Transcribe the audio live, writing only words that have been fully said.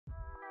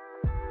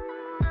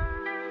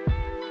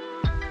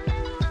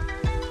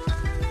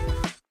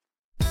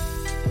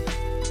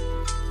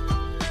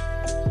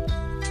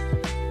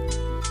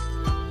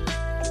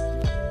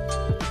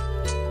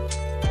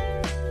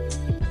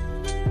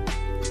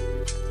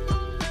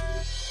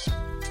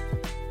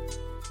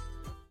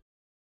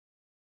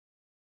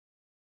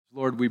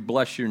Lord, we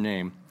bless your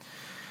name.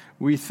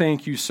 We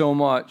thank you so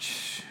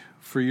much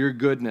for your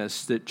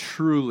goodness that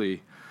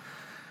truly,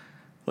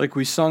 like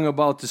we sung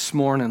about this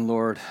morning,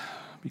 Lord,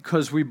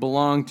 because we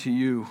belong to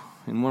you.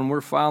 And when we're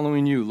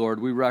following you,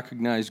 Lord, we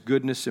recognize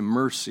goodness and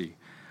mercy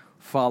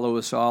follow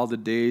us all the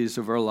days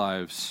of our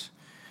lives.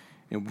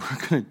 And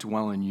we're going to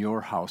dwell in your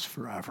house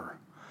forever.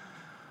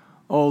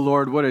 Oh,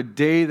 Lord, what a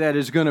day that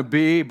is going to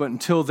be. But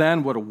until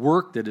then, what a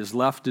work that is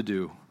left to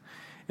do.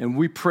 And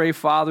we pray,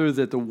 Father,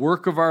 that the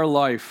work of our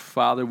life,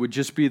 Father, would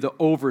just be the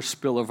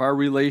overspill of our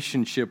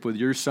relationship with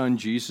your Son,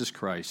 Jesus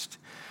Christ.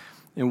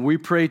 And we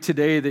pray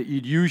today that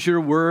you'd use your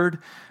word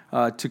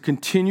to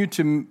continue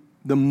to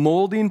the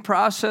molding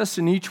process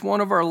in each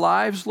one of our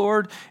lives,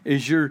 Lord,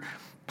 as your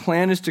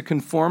plan is to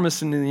conform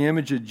us into the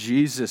image of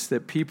Jesus,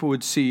 that people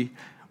would see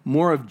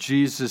more of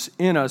Jesus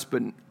in us,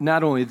 but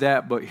not only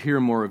that, but hear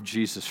more of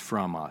Jesus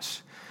from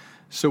us.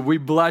 So we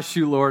bless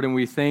you, Lord, and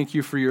we thank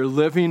you for your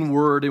living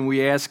word, and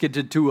we ask it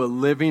to do a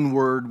living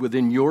word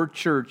within your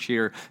church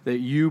here that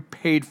you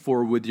paid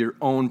for with your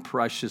own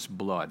precious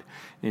blood.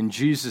 In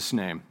Jesus'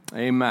 name,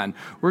 amen.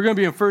 We're going to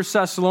be in 1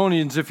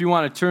 Thessalonians if you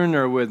want to turn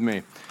there with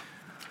me.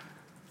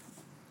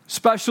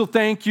 Special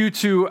thank you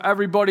to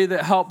everybody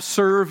that helped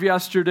serve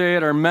yesterday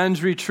at our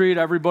men's retreat,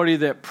 everybody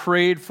that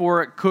prayed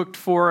for it, cooked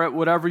for it,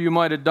 whatever you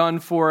might have done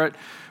for it.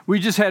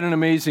 We just had an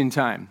amazing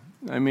time.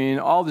 I mean,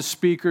 all the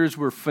speakers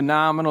were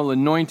phenomenal,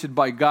 anointed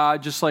by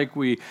God, just like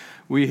we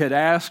had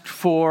asked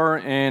for,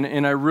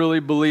 and I really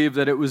believe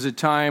that it was a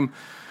time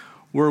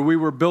where we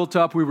were built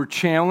up, we were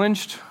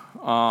challenged,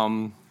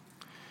 and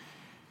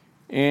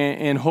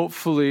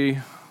hopefully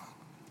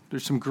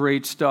there's some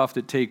great stuff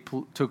that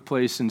took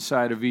place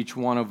inside of each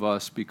one of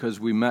us because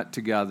we met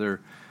together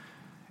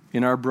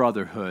in our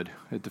brotherhood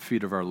at the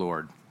feet of our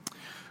Lord. I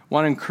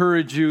want to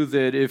encourage you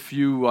that if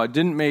you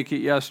didn't make it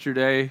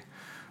yesterday,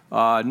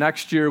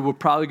 next year, we're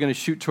probably going to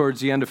shoot towards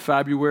the end of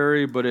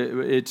February, but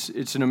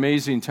it's an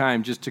amazing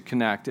time just to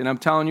connect. And I'm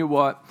telling you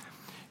what,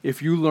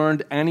 if you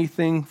learned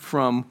anything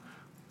from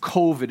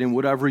COVID and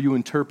whatever you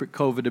interpret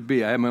COVID to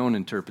be, I have my own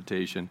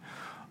interpretation,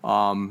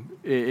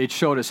 it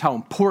showed us how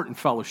important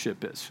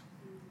fellowship is,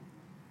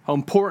 how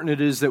important it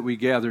is that we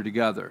gather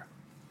together.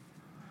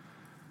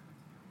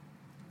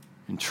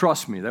 And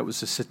trust me, that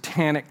was a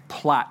satanic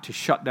plot to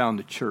shut down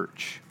the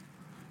church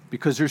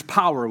because there's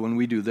power when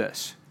we do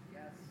this.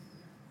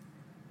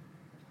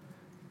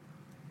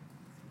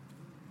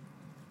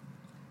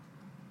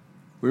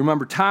 We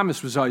remember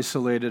Thomas was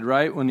isolated,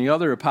 right, when the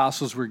other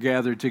apostles were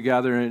gathered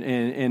together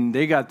and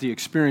they got the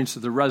experience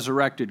of the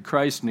resurrected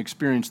Christ and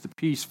experienced the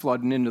peace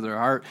flooding into their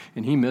heart,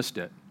 and he missed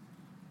it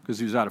because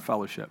he was out of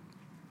fellowship.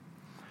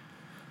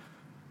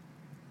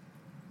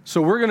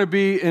 So we're going to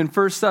be in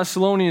 1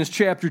 Thessalonians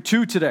chapter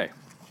 2 today.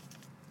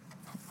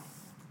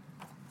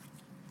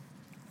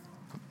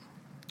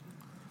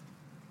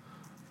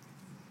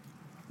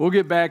 We'll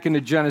get back into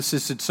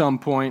Genesis at some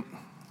point.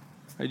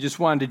 I just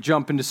wanted to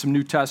jump into some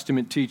New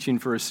Testament teaching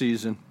for a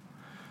season.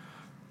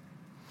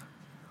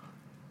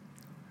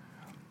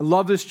 I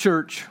love this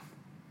church.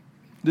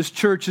 This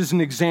church is an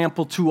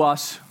example to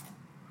us.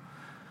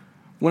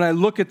 When I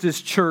look at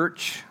this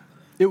church,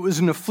 it was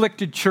an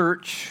afflicted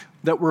church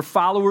that were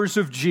followers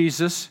of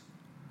Jesus.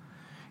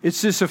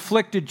 It's this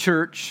afflicted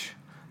church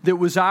that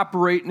was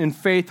operating in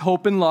faith,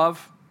 hope, and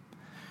love.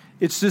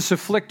 It's this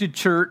afflicted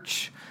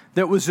church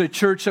that was a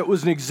church that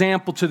was an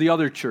example to the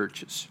other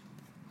churches.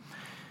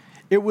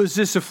 It was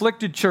this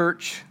afflicted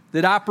church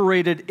that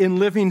operated in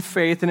living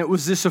faith, and it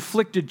was this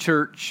afflicted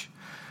church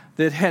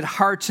that had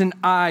hearts and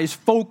eyes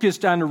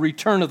focused on the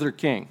return of their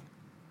King.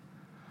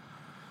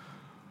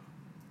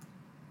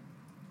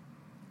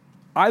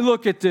 I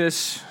look at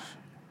this,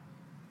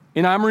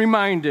 and I'm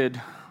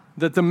reminded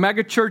that the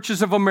mega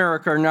churches of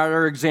America are not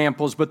our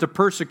examples, but the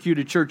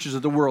persecuted churches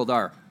of the world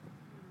are.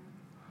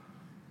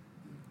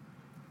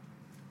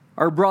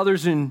 Our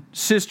brothers and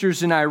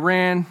sisters in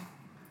Iran,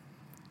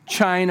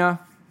 China,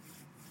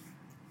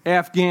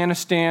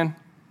 Afghanistan,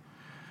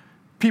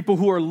 people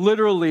who are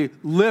literally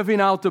living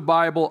out the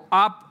Bible,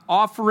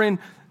 offering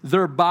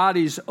their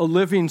bodies a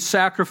living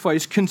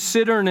sacrifice,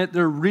 considering it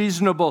their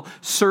reasonable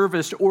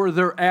service or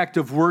their act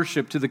of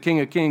worship to the King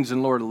of Kings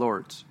and Lord of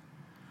Lords.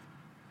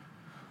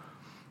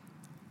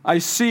 I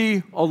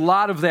see a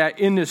lot of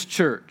that in this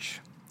church.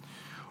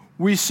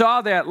 We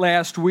saw that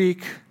last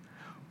week.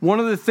 One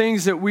of the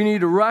things that we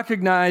need to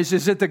recognize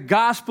is that the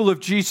gospel of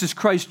Jesus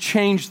Christ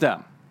changed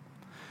them.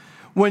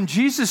 When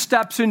Jesus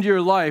steps into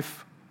your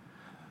life,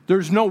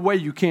 there's no way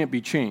you can't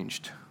be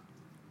changed.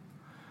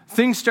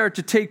 Things start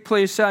to take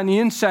place on the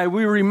inside.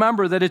 We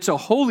remember that it's a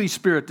Holy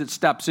Spirit that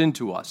steps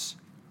into us.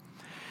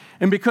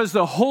 And because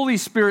the Holy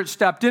Spirit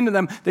stepped into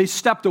them, they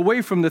stepped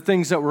away from the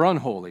things that were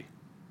unholy.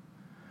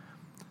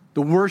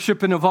 The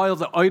worshiping of all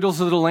the idols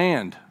of the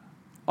land,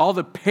 all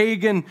the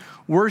pagan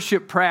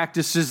worship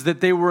practices that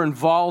they were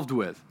involved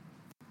with.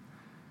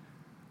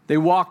 They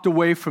walked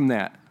away from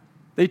that.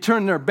 They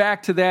turned their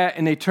back to that,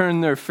 and they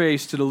turned their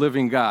face to the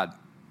living God.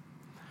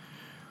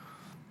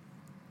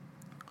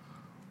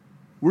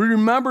 We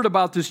remembered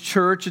about this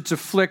church, its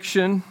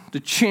affliction, the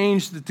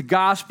change that the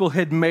gospel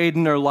had made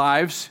in their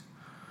lives.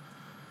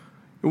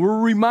 And we're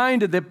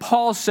reminded that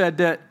Paul said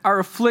that our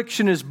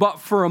affliction is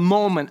but for a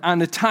moment on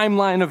the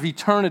timeline of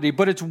eternity,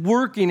 but it's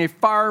working a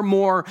far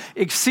more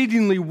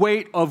exceedingly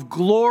weight of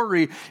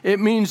glory. It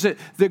means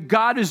that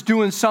God is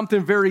doing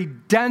something very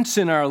dense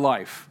in our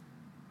life,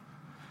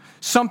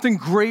 something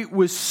great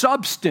with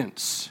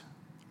substance.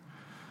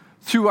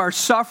 Through our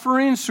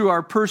sufferings, through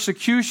our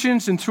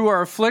persecutions, and through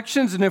our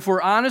afflictions, and if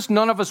we're honest,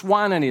 none of us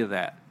want any of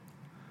that.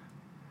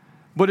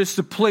 But it's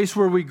the place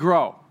where we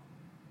grow.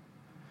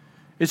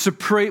 It's a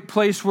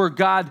place where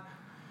God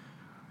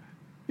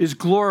is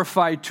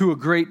glorified to a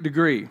great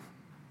degree.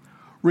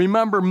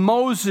 Remember,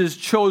 Moses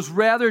chose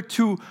rather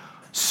to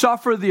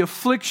suffer the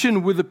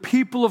affliction with the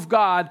people of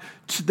God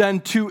than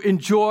to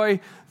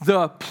enjoy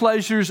the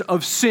pleasures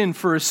of sin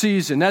for a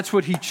season. That's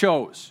what he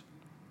chose.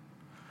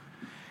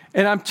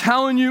 And I'm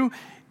telling you,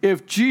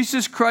 if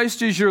Jesus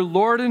Christ is your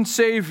Lord and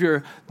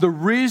Savior, the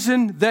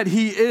reason that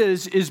he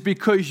is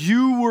because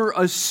you were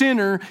a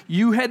sinner.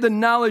 You had the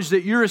knowledge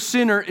that you're a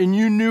sinner, and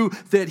you knew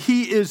that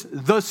he is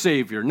the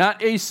Savior.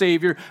 Not a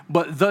Savior,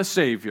 but the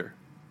Savior.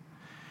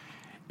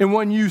 And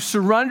when you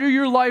surrender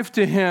your life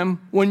to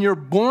him, when you're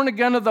born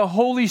again of the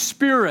Holy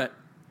Spirit,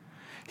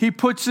 he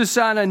puts us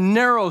on a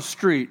narrow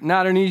street,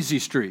 not an easy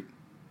street.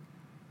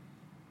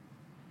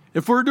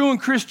 If we're doing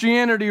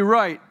Christianity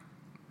right,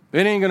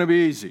 it ain't going to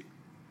be easy.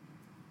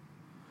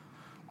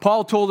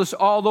 Paul told us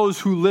all those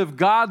who live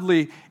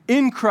godly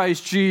in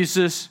Christ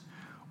Jesus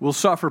will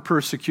suffer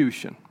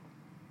persecution.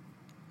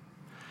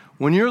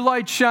 When your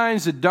light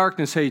shines, the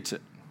darkness hates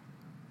it.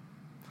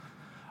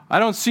 I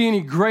don't see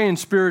any gray in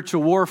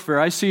spiritual warfare.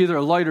 I see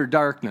either light or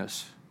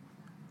darkness.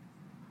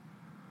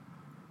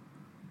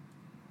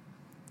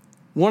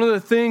 One of the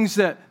things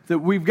that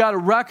we've got to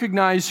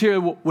recognize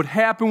here, what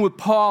happened with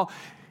Paul,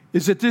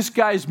 is that this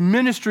guy's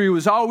ministry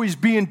was always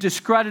being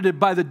discredited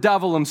by the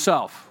devil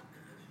himself.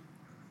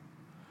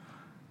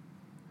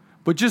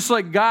 But just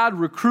like God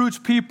recruits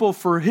people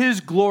for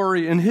his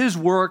glory and his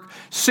work,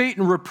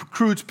 Satan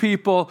recruits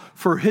people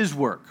for his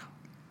work.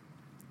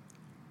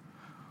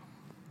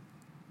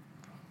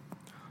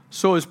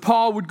 So as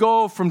Paul would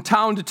go from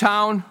town to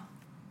town,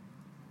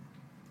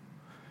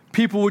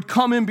 people would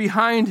come in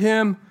behind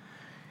him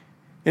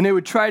and they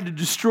would try to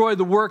destroy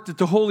the work that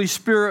the Holy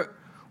Spirit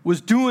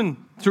was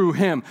doing through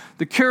him.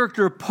 The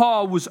character of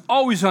Paul was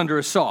always under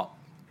assault,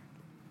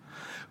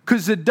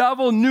 because the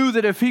devil knew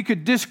that if he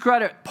could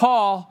discredit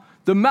Paul,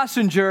 the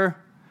messenger,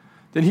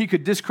 then he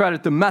could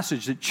discredit the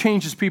message that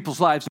changes people's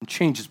lives and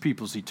changes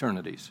people's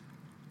eternities.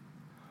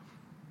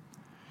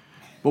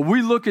 But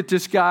we look at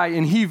this guy,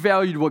 and he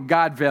valued what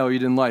God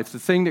valued in life. The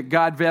thing that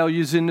God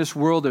values in this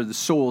world are the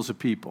souls of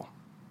people.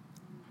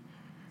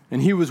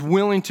 And he was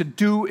willing to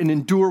do and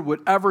endure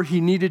whatever he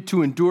needed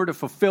to endure to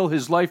fulfill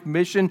his life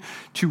mission,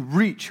 to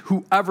reach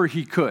whoever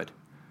he could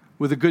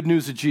with the good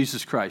news of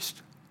Jesus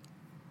Christ.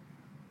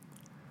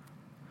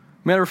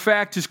 Matter of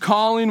fact, his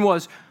calling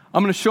was,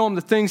 I'm going to show him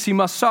the things he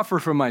must suffer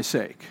for my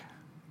sake.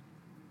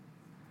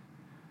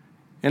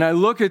 And I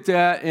look at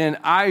that, and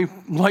I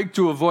like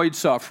to avoid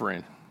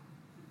suffering.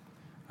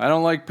 I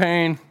don't like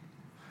pain.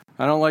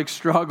 I don't like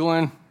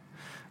struggling.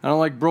 I don't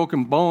like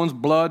broken bones,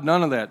 blood,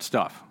 none of that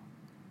stuff.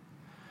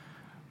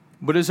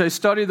 But as I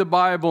study the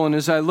Bible and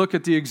as I look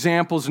at the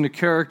examples and the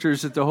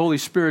characters that the Holy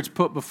Spirit's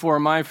put before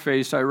my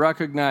face, I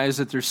recognize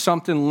that there's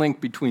something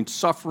linked between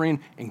suffering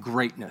and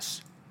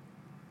greatness.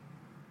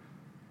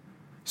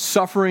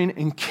 Suffering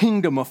and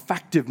kingdom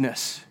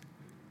effectiveness.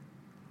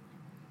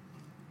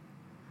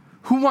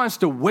 Who wants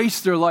to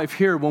waste their life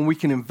here when we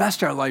can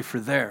invest our life for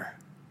there?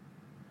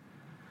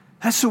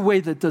 That's the way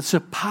that this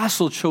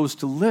apostle chose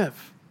to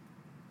live.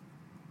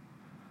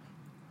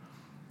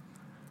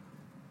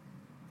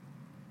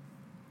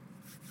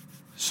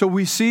 So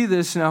we see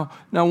this now.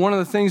 Now, one of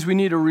the things we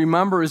need to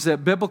remember is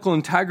that biblical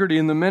integrity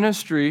in the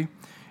ministry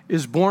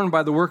is born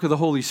by the work of the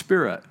Holy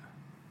Spirit.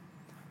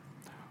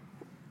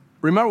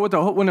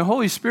 Remember, when the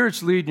Holy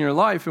Spirit's leading your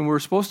life, and we're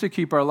supposed to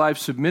keep our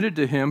lives submitted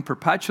to him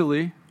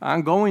perpetually,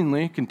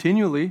 ongoingly,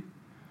 continually.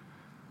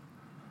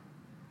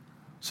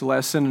 It's the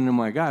last synonym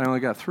I got. I only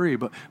got 3.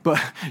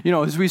 But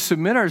as we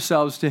submit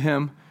ourselves to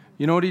him,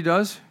 you know what he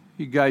does?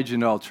 He guides you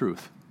into all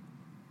truth.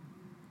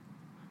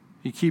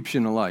 He keeps you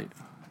in the light.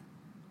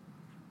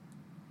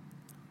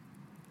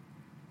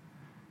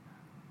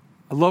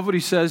 I love what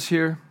he says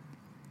here,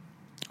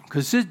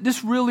 because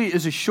this really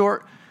is a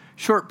short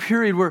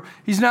period where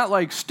he's not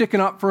like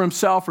sticking up for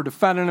himself or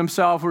defending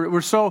himself.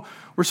 We're so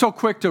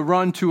quick to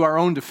run to our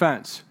own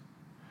defense.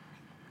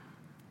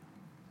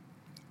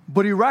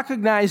 But he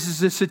recognizes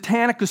the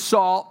satanic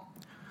assault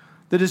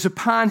that is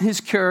upon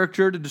his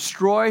character to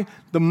destroy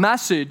the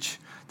message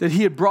that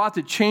he had brought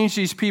that changed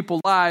these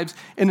people's lives,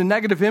 and the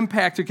negative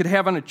impact it could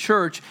have on a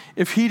church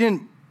if he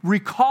didn't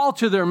recall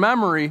to their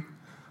memory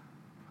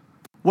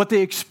what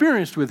they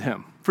experienced with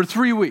him for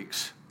 3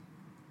 weeks.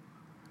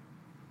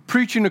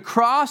 Preaching the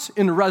cross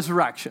and the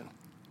resurrection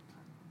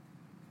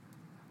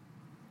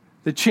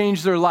that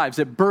changed their lives,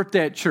 that birthed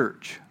that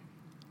church.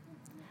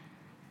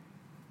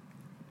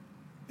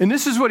 And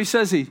this is what he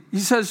says. He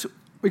says,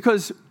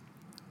 because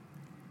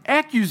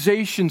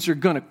accusations are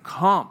going to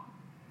come.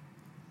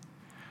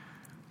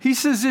 He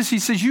says this, he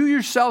says, you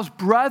yourselves,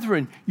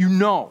 brethren, you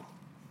know.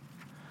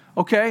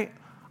 Okay?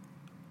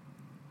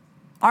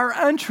 Our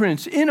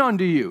entrance in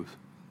unto you,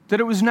 that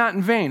it was not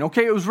in vain.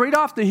 Okay? It was right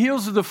off the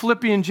heels of the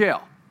Philippian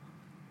jail.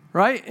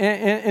 Right?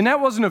 And that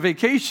wasn't a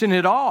vacation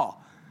at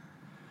all.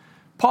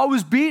 Paul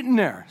was beaten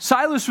there.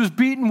 Silas was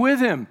beaten with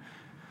him.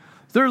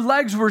 Their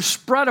legs were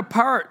spread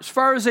apart as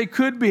far as they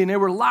could be, and they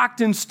were locked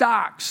in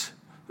stocks.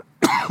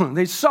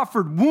 They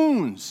suffered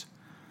wounds.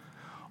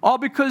 All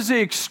because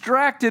they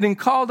extracted and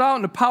called out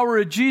in the power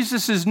of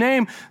Jesus'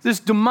 name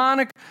this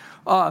demonic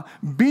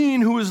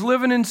being who was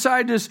living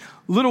inside this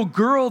little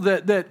girl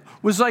that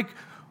was like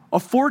a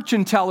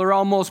fortune teller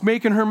almost,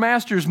 making her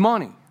master's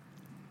money.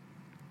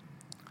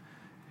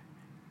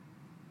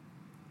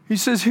 He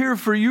says here,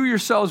 for you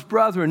yourselves,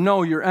 brethren,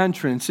 know your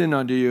entrance in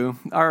unto you,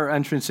 our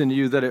entrance into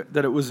you, that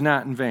it was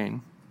not in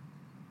vain.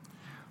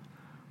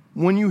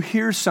 When you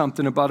hear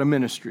something about a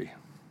ministry,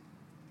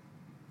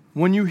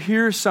 when you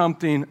hear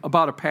something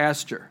about a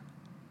pastor,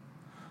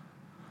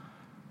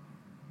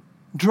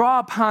 draw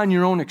upon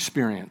your own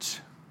experience.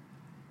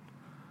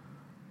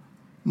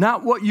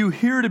 Not what you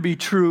hear to be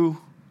true,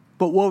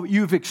 but what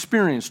you've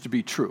experienced to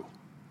be true.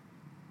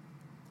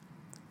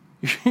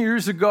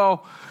 Years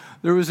ago,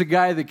 there was a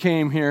guy that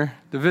came here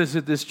to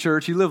visit this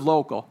church. He lived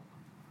local.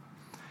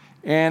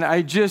 And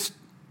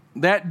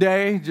that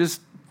day,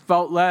 just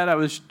felt led. I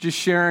was just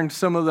sharing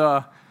some of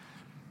the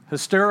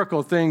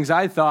hysterical things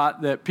I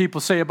thought that people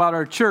say about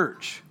our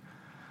church.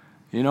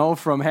 You know,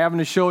 from having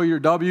to show your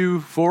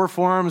W-4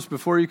 forms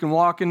before you can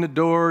walk in the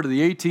door, to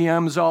the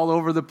ATMs all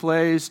over the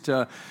place,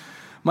 to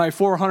my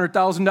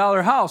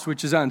 $400,000 house,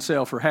 which is on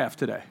sale for half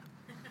today.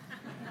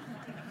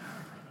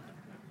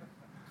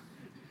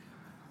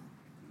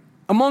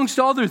 Amongst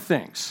other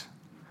things.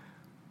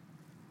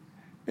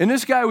 And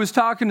this guy was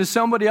talking to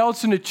somebody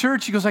else in the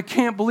church. He goes, I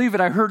can't believe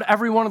it. I heard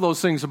every one of those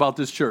things about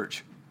this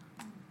church.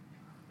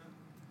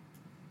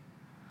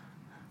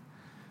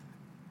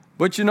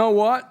 But you know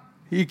what?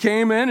 He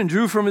came in and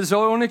drew from his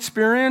own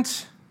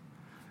experience.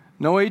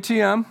 No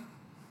ATM.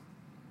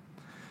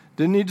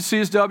 Didn't need to see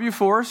his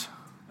W-4s.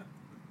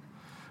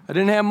 I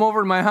didn't have him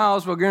over to my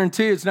house. Well, I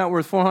guarantee it's not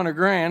worth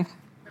 $400,000.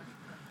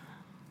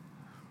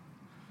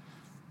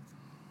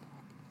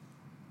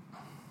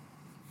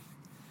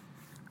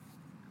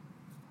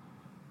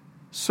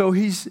 So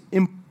he's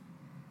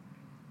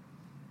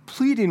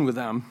pleading with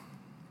them,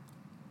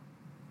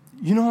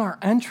 you know, our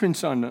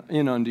entrance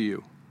in unto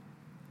you,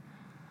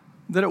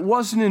 that it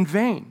wasn't in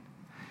vain.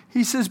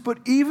 He says, but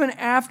even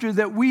after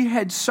that we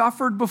had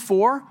suffered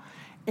before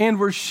and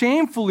were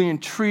shamefully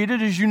entreated,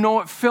 as you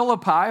know, at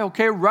Philippi,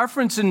 okay,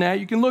 referencing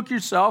that, you can look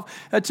yourself,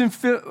 that's in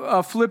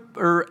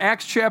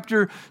Acts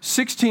chapter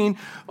 16,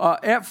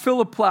 at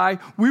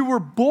Philippi, we were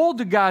bold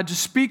to God to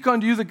speak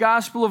unto you the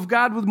gospel of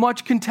God with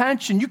much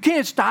contention. You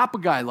can't stop a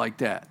guy like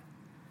that.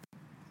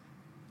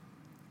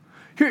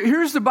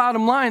 Here's the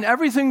bottom line.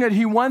 Everything that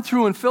he went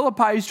through in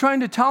Philippi, he's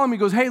trying to tell him, he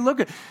goes, hey,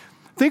 look,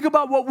 think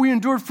about what we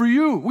endured for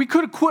you. We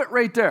could have quit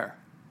right there,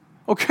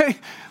 okay?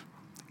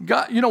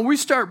 God, you know, we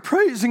start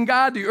praising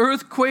God, the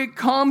earthquake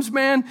comes,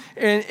 man,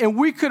 and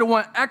we could have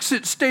went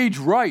exit stage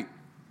right.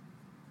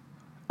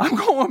 I'm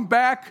going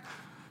back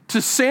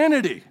to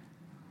sanity.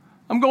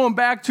 I'm going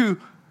back to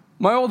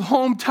my old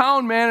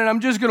hometown, man, and I'm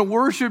just going to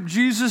worship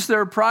Jesus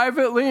there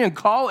privately and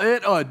call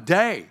it a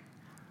day.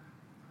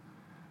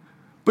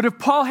 But if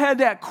Paul had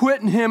that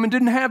quit in him and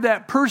didn't have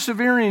that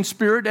persevering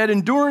spirit, that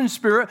enduring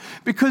spirit,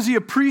 because he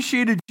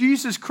appreciated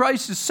Jesus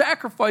Christ's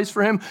sacrifice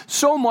for him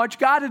so much,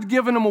 God had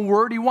given him a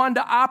word. He wanted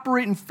to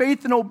operate in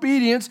faith and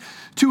obedience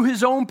to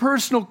his own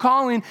personal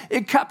calling.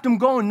 It kept him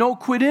going, no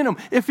quit in him.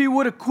 If he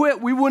would have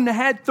quit, we wouldn't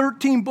have had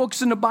 13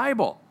 books in the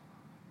Bible.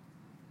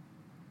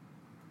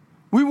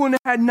 We wouldn't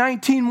have had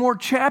 19 more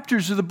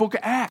chapters of the book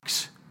of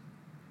Acts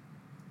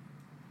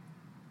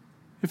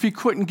if he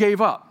quit and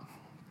gave up.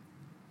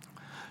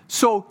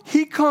 So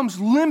he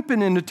comes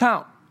limping into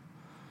town.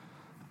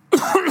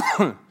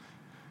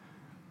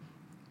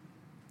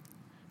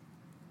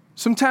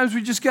 Sometimes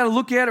we just got to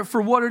look at it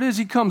for what it is.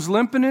 He comes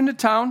limping into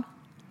town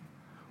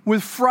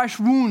with fresh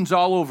wounds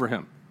all over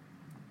him.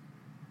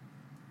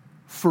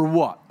 For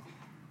what?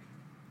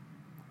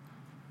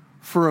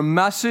 For a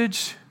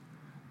message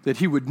that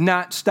he would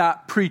not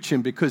stop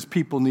preaching because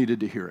people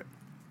needed to hear it.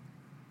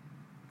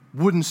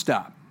 Wouldn't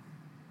stop.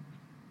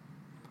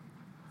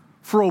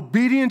 For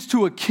obedience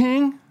to a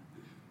king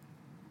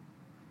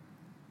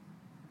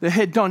that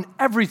had done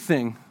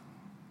everything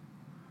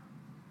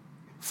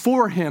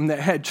for him that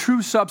had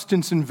true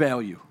substance and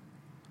value.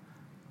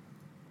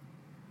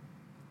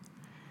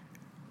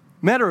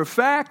 Matter of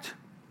fact,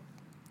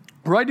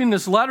 writing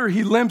this letter,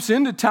 he limps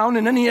into town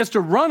and then he has to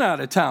run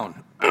out of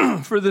town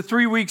for the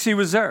 3 weeks he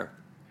was there.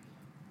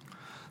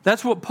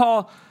 That's what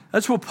Paul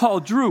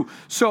drew.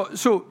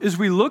 So as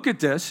we look at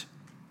this,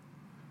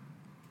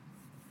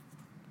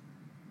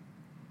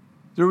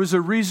 there was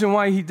a reason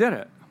why he did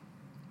it.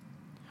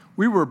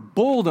 We were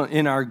bold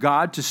in our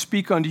God to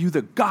speak unto you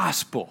the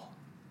gospel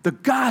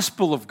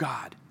of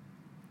God.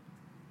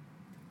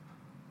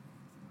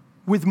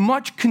 With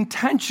much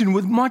contention,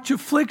 with much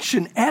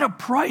affliction, at a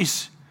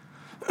price.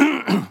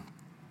 I'm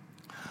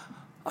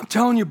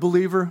telling you,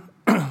 believer,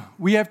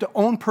 we have to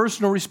own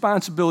personal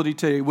responsibility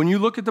today. When you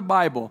look at the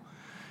Bible,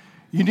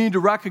 you need to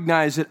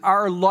recognize that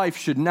our life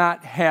should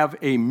not have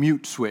a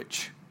mute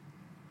switch.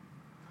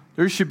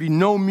 There should be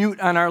no mute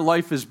on our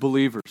life as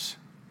believers.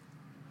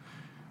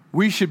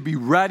 We should be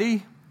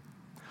ready,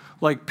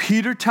 like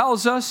Peter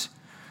tells us,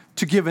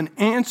 to give an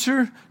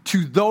answer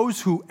to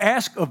those who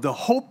ask of the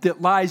hope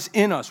that lies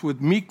in us with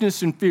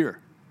meekness and fear.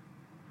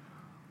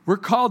 We're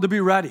called to be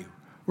ready.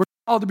 We're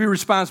called to be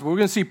responsible. We're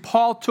going to see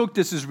Paul took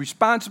this as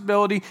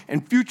responsibility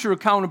and future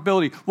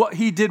accountability, what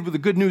he did with the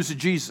good news of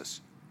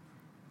Jesus.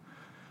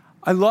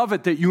 I love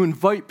it that you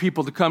invite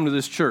people to come to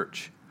this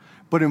church,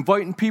 but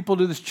inviting people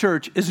to this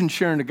church isn't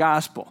sharing the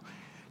gospel.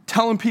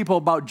 Telling people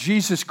about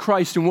Jesus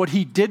Christ and what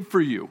he did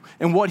for you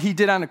and what he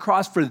did on the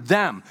cross for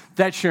them,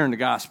 that's sharing the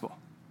gospel.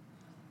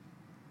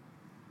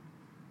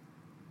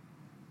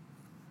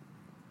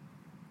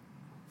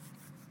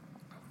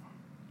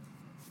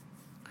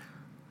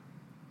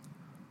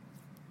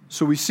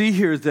 So we see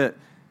here that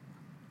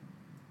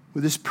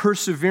with his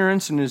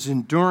perseverance and his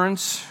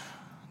endurance,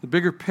 the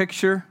bigger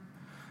picture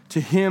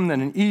to him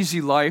than an easy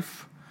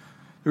life,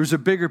 there was a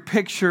bigger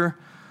picture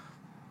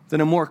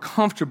than a more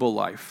comfortable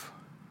life.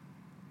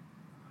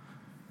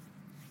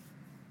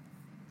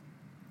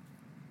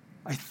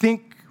 I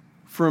think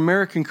for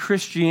American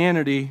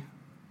Christianity,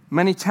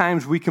 many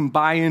times we can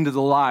buy into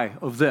the lie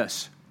of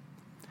this.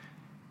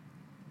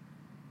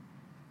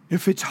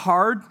 If it's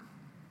hard,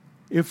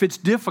 if it's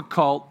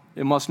difficult,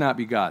 it must not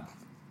be God.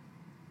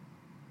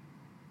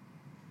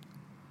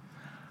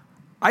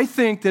 I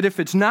think that if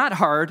it's not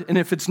hard and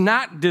if it's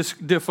not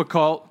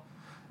difficult,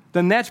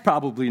 then that's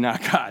probably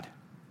not God.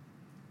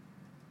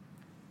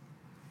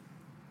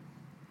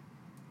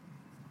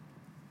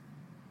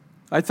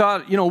 I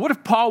thought, what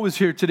if Paul was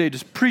here today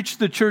to preach to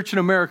the church in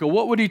America?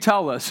 What would he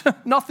tell us?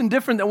 Nothing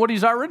different than what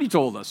he's already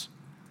told us.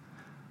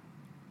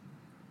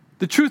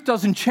 The truth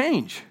doesn't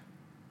change.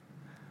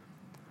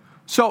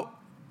 So,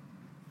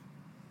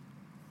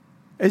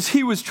 as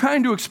he was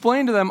trying to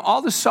explain to them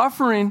all the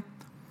suffering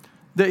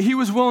that he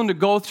was willing to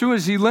go through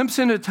as he limps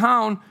into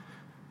town,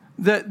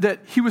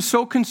 that he was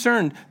so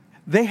concerned.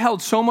 They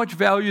held so much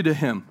value to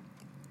him.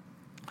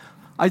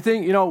 I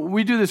think,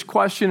 we do this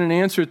question and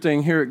answer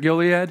thing here at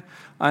Gilead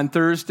on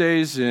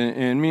Thursdays,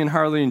 and me and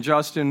Harley and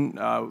Justin,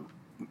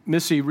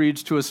 Missy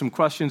reads to us some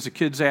questions the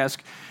kids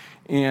ask,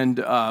 and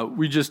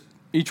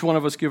each one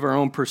of us give our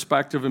own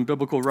perspective and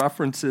biblical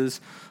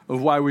references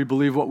of why we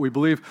believe what we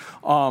believe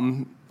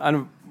on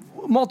a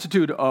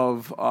multitude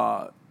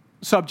of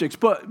subjects,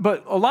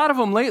 but a lot of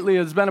them lately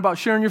has been about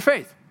sharing your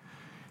faith,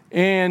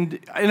 and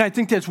I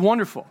think that's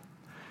wonderful.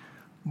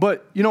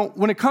 But,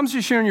 when it comes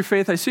to sharing your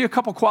faith, I see a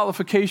couple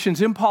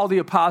qualifications in Paul the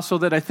Apostle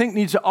that I think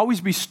needs to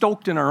always be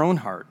stoked in our own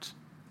hearts.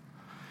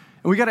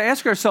 And we got to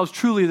ask ourselves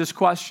truly this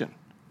question.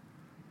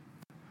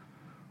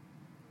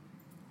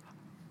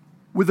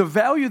 With the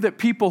value that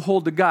people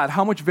hold to God,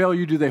 how much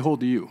value do they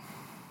hold to you?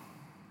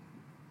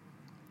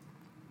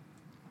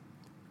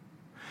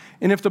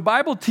 And if the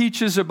Bible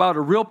teaches about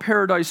a real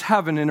paradise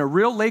heaven and a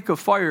real lake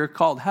of fire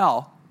called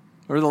hell,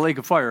 or the lake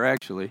of fire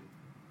actually,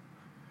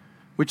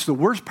 which the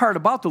worst part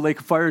about the lake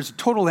of fire is the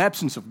total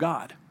absence of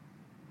God.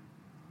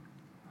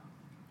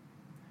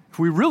 If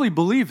we really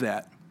believe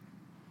that,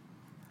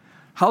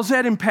 how's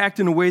that impact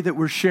in a way that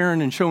we're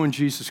sharing and showing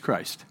Jesus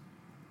Christ?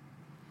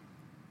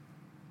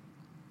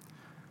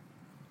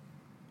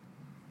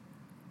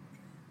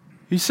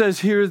 He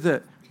says here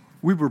that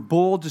we were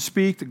bold to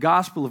speak the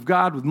gospel of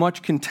God with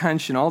much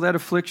contention. All that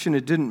affliction,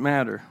 it didn't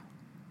matter.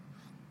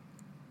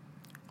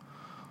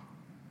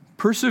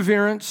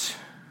 Perseverance,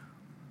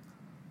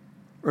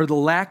 or the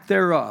lack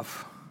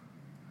thereof,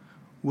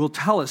 will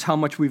tell us how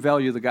much we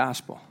value the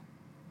gospel.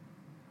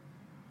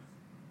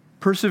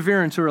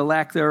 Perseverance, or a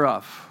lack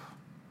thereof,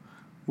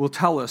 will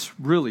tell us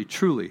really,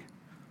 truly,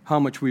 how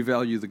much we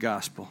value the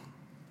gospel.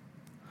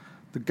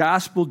 The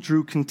gospel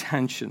drew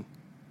contention.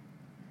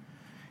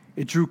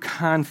 It drew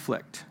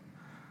conflict.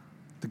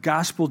 The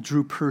gospel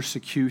drew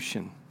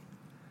persecution.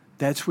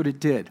 That's what it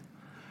did.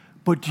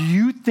 But do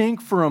you think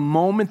for a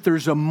moment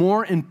there's a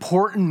more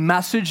important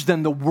message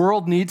than the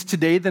world needs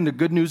today than the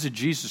good news of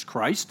Jesus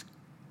Christ?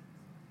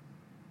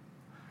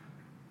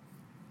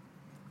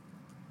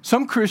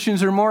 Some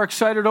Christians are more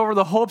excited over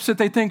the hopes that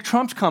they think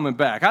Trump's coming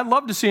back. I'd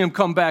love to see him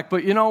come back,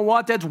 but you know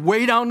what? That's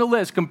way down the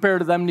list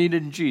compared to them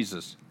needing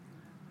Jesus.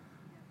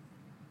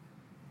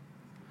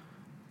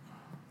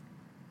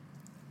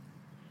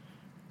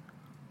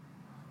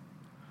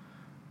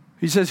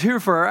 He says here,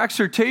 for our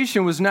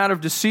exhortation was not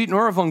of deceit,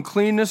 nor of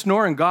uncleanness,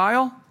 nor in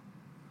guile.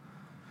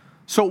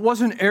 So it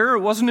wasn't error, it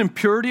wasn't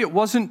impurity, it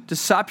wasn't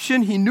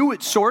deception. He knew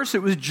its source.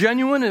 It was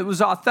genuine, it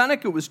was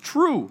authentic, it was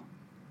true.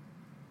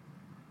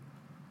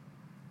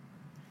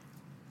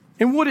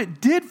 and what it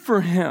did for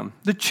him,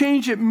 the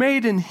change it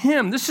made in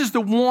him. This is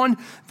the one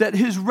that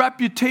his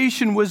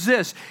reputation was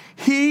this: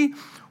 he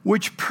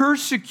which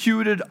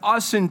persecuted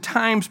us in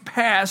times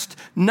past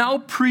now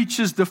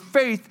preaches the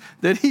faith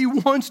that he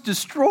once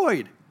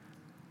destroyed.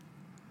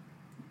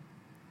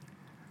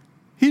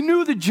 He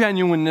knew the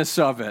genuineness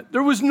of it.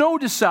 There was no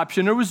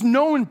deception. There was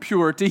no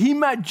impurity. He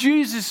met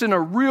Jesus in a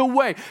real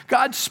way.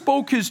 God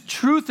spoke his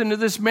truth into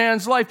this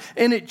man's life,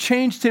 and it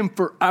changed him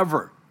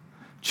forever.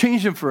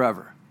 Changed him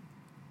forever.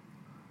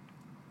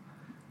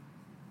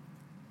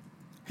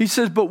 He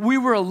says, but we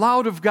were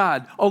allowed of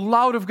God,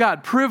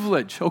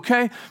 privilege,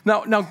 okay?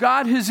 Now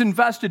God has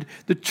invested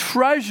the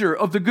treasure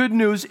of the good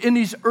news in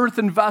these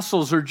earthen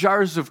vessels or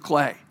jars of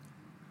clay.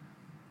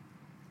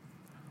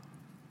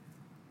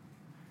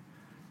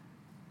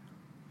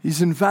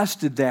 He's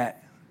invested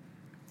that.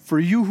 For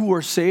you who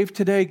are saved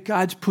today,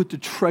 God's put the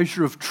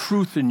treasure of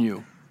truth in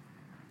you,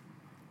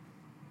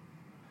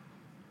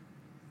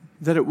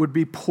 that it would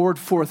be poured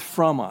forth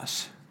from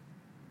us.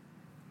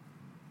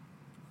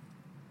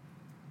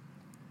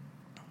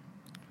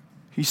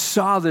 He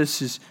saw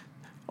this as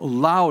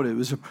allowed. It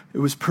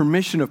was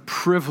permission of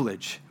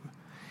privilege.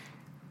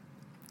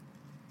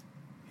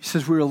 He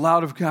says we're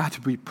allowed of God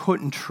to be put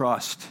in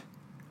trust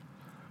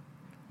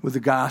with the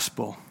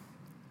gospel.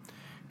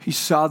 He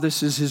saw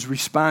this as his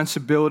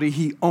responsibility.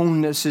 He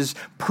owned this as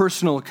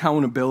personal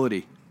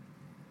accountability.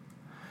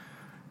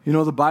 You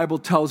know, the Bible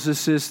tells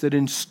us this, that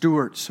in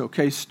stewards,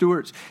 okay,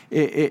 stewards,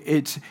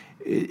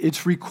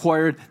 it's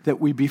required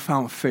that we be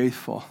found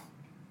faithful.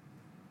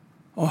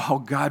 Oh, how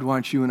God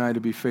wants you and I to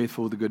be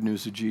faithful with the good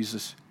news of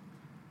Jesus.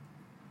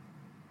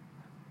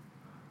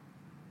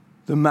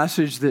 The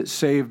message that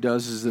saved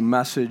us is the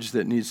message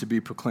that needs to be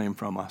proclaimed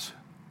from us.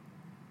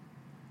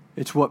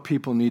 It's what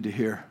people need to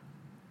hear.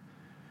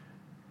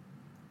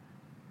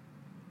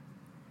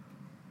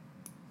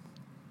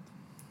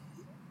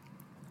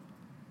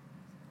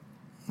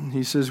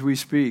 He says we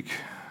speak.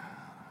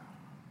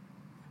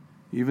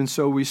 Even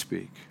so we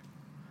speak.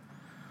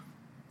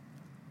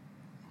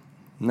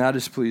 Not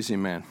as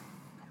pleasing man,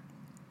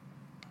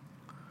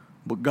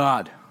 but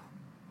God,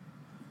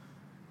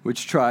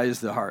 which tries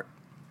the heart.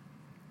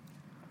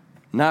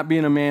 Not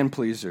being a man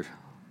pleaser.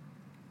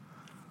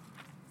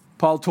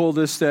 Paul told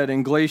us that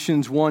in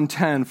Galatians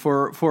 1:10,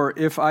 for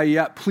if I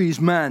yet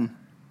please men,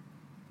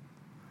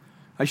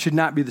 I should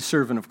not be the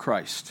servant of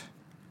Christ.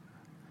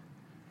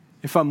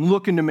 If I'm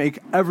looking to make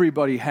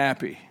everybody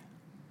happy,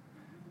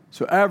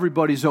 so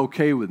everybody's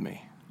okay with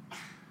me,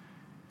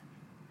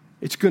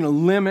 it's going to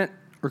limit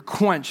or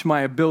quench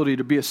my ability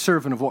to be a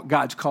servant of what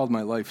God's called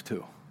my life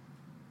to.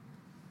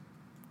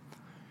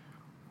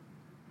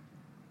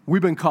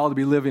 We've been called to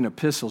be living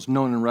epistles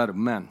known and read of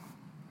men.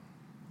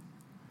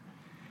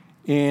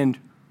 And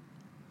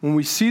when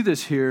we see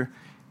this here,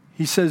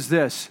 he says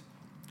this: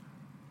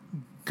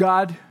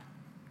 God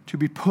to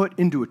be put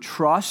into a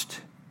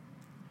trust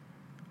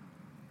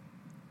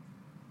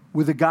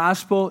with the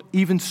gospel,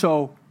 even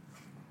so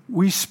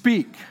we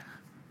speak.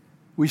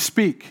 We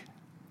speak.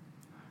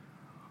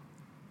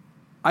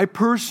 I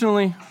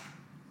personally,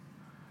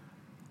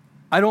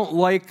 I don't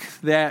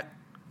like that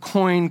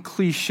coined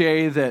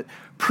cliche that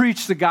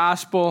preach the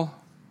gospel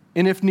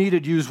and if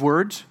needed, use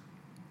words.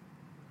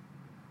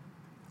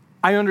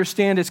 I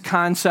understand its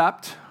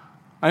concept.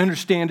 I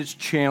understand its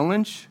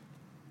challenge.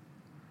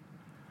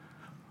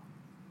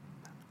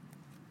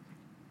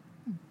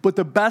 But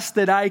the best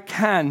that I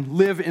can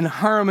live in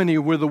harmony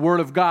with the Word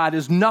of God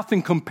is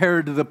nothing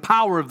compared to the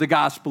power of the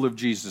gospel of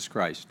Jesus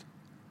Christ.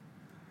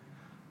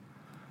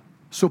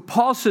 So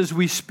Paul says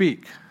we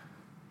speak.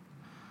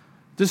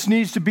 This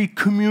needs to be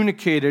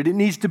communicated. It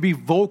needs to be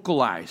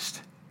vocalized.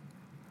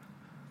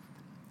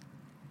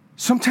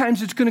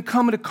 Sometimes it's going to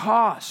come at a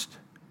cost.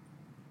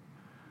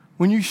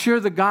 When you share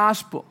the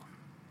gospel,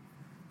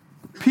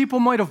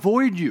 people might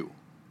avoid you.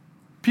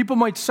 People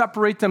might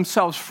separate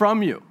themselves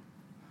from you.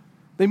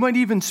 They might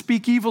even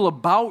speak evil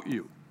about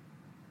you.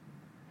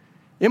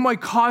 It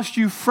might cost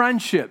you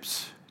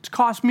friendships. It's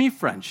cost me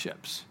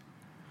friendships.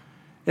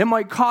 It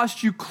might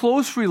cost you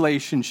close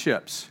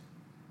relationships.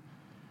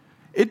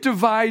 It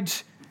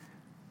divides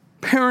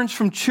parents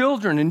from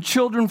children and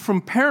children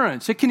from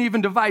parents. It can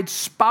even divide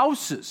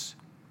spouses.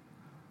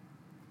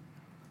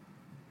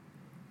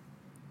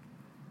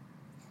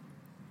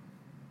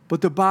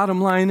 But the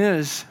bottom line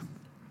is,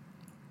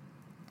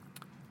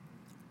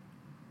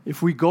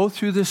 if we go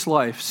through this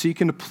life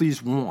seeking to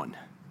please one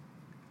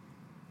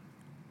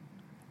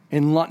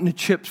and letting the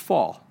chips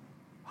fall,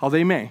 how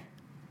they may,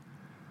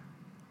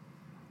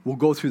 we'll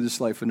go through this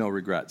life with no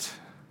regrets.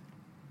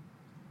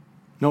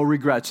 No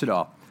regrets at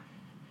all.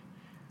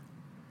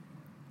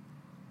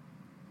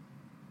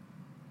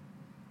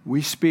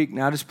 We speak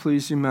not as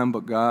pleasing men,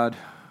 but God,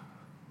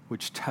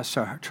 which tries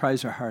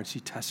our hearts. He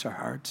tests our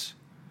hearts.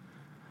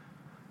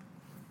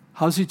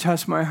 How does he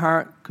test my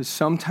heart? Because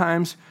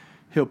sometimes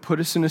he'll put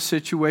us in a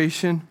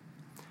situation.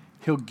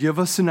 He'll give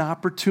us an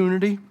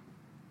opportunity.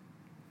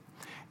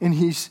 And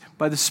he's,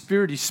 by the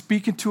Spirit, he's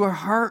speaking to our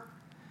heart.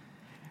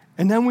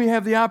 And then we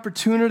have the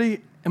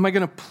opportunity, Am I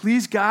going to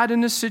please God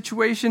in this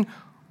situation,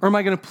 or am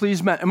I going to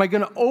please men? Am I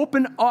going to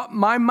open up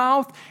my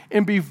mouth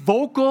and be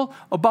vocal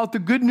about the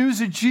good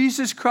news of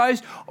Jesus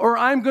Christ, or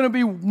I'm going to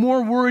be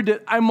more worried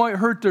that I might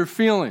hurt their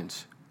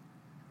feelings?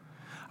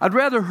 I'd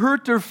rather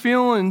hurt their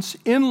feelings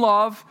in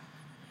love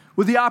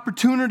with the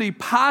opportunity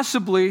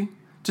possibly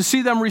to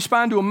see them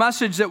respond to a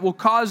message that will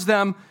cause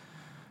them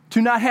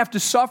to not have to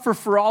suffer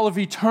for all of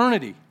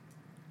eternity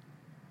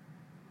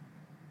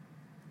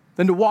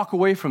than to walk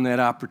away from that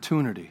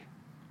opportunity.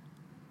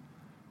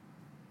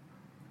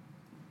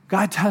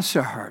 God tests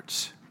our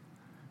hearts.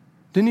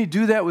 Didn't he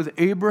do that with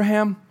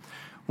Abraham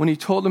when he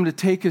told him to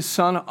take his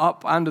son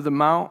up onto the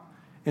mount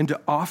and to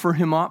offer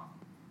him up?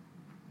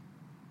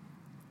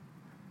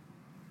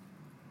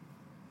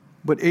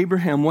 But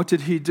Abraham, what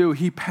did he do?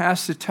 He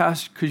passed the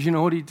test because you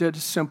know what he did?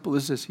 As simple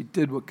as this. He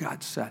did what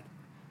God said.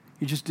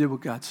 He just did what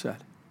God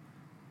said.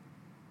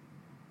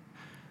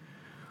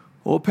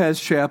 Old Paths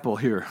Chapel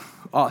here,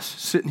 us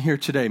sitting here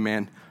today,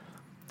 man.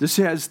 This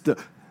has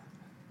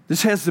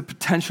the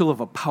potential of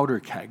a powder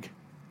keg.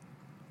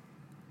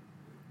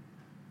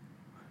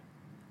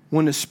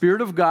 When the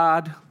Spirit of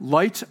God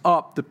lights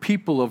up the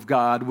people of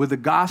God with the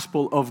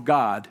gospel of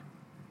God,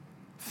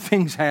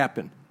 things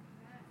happen.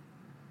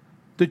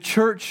 The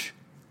church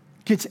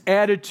gets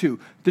added to.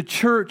 The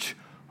church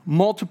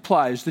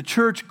multiplies. The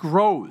church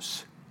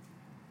grows.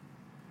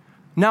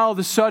 Now all of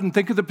a sudden,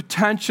 think of the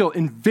potential.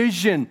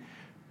 Envision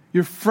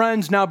your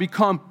friends now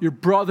become your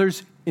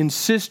brothers and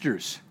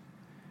sisters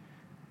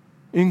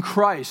in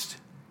Christ.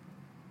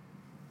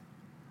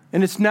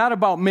 And it's not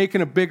about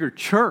making a bigger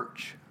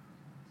church.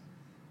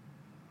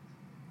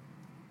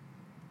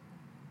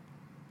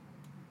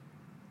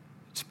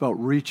 It's about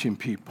reaching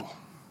people.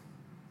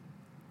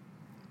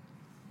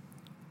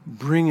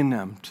 Bringing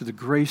them to the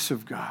grace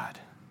of God,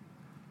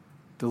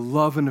 the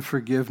love and the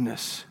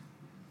forgiveness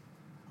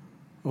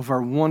of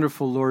our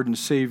wonderful Lord and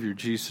Savior,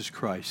 Jesus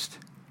Christ.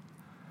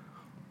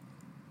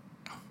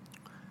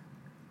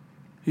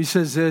 He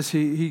says this,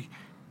 he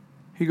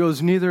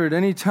goes, neither at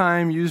any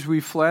time use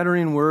we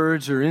flattering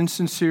words or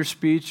insincere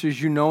speech,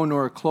 as you know,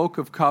 nor a cloak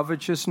of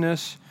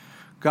covetousness.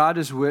 God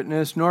is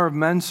witness, nor of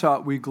men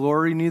sought we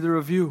glory, neither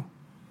of you.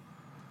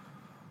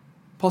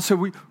 Paul said,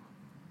 we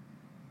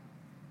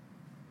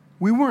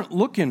weren't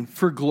looking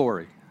for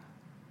glory.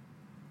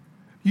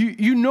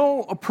 You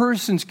know a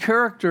person's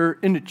character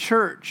in the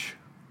church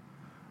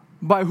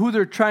by who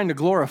they're trying to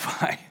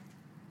glorify.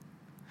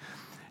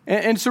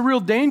 And it's a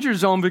real danger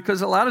zone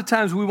because a lot of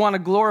times we want to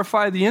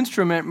glorify the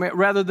instrument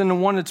rather than the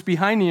one that's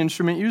behind the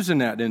instrument using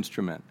that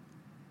instrument.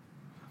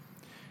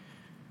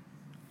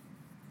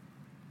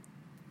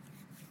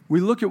 We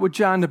look at what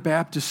John the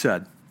Baptist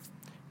said.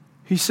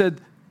 He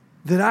said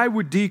that I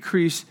would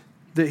decrease,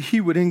 that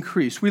he would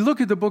increase. We look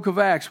at the book of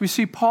Acts. We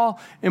see Paul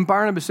and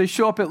Barnabas. They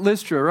show up at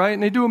Lystra, right?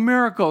 And they do a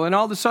miracle. And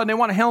all of a sudden, they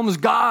want to hail them as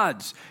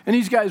gods. And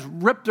these guys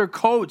ripped their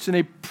coats.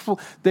 And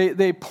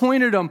they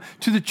pointed them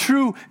to the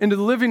true and to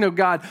the living of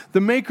God,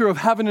 the maker of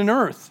heaven and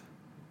earth.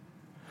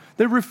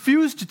 They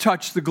refused to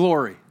touch the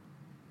glory.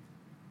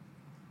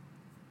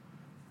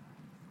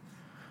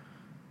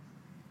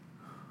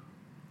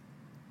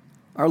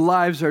 Our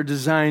lives are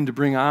designed to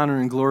bring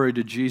honor and glory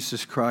to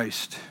Jesus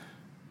Christ.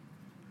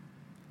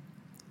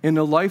 In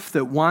a life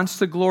that wants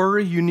the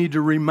glory, you need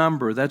to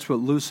remember that's what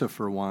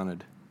Lucifer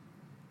wanted.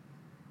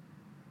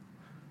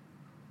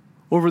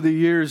 Over the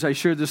years, I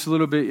shared this a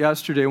little bit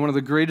yesterday, one of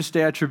the greatest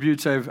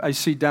attributes I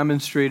see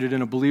demonstrated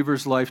in a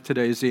believer's life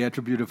today is the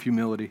attribute of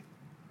humility.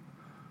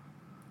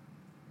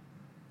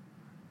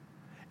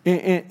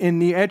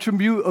 And the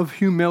attribute of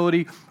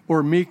humility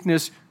or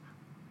meekness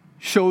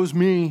shows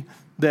me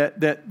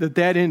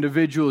that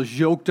individual is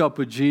yoked up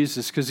with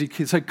Jesus because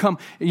he's like, come,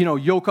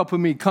 yoke up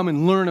with me, come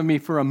and learn of me,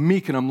 for I'm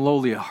meek and I'm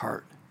lowly at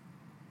heart.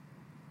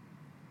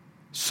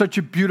 Such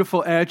a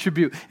beautiful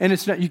attribute. And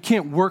it's not, you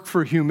can't work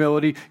for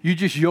humility. You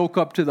just yoke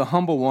up to the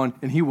humble one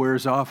and he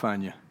wears off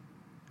on you.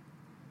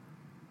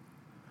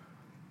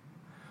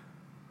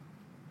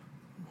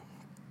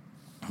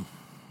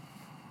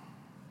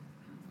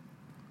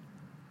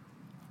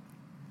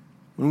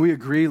 When we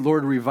agree,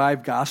 Lord,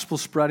 revive gospel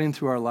spreading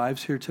through our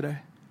lives here today.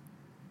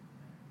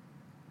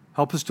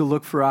 Help us to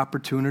look for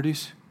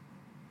opportunities.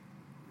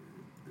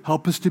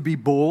 Help us to be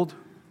bold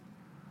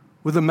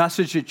with a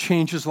message that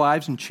changes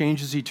lives and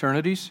changes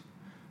eternities.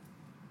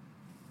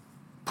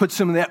 Put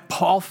some of that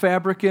Paul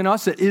fabric in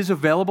us that is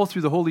available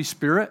through the Holy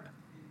Spirit.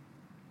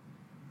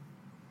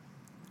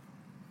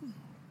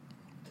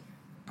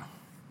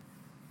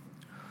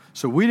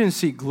 So we didn't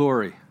seek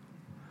glory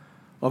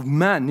of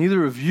men,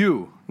 neither of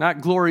you. Not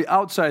glory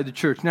outside the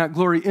church, not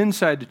glory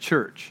inside the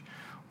church,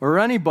 or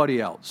anybody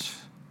else.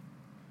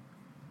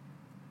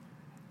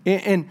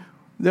 And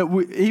that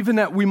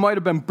we might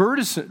have been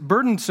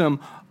burdensome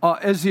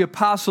as the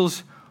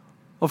apostles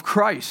of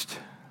Christ.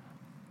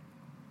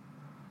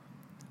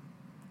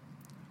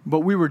 But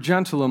we were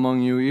gentle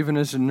among you, even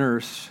as a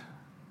nurse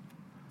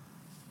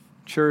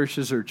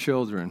cherishes her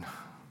children,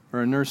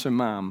 or a nursing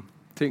mom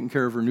taking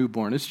care of her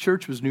newborn. This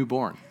church was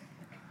newborn.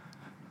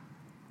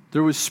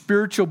 There was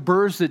spiritual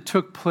births that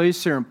took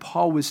place there, and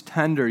Paul was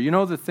tender. You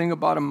know the thing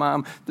about a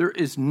mom? There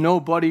is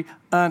nobody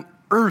on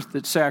earth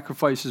that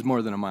sacrifices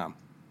more than a mom.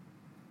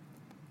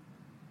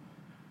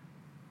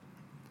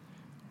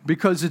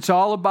 Because it's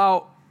all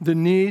about the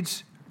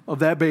needs of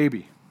that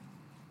baby.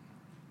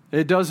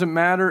 It doesn't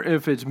matter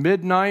if it's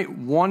midnight,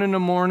 1 in the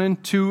morning,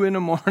 2 in the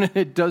morning.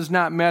 It does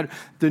not matter.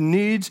 The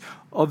needs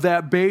of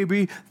that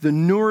baby, the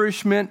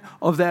nourishment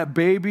of that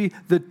baby,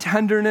 the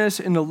tenderness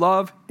and the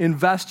love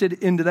invested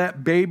into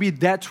that baby,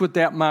 that's what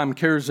that mom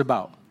cares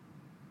about.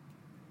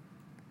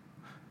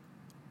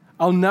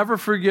 I'll never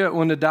forget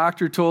when the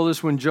doctor told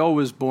us when Joe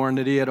was born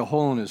that he had a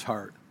hole in his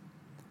heart.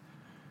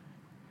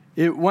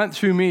 It went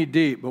through me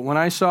deep, but when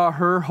I saw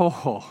her,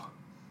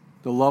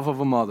 the love of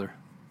a mother.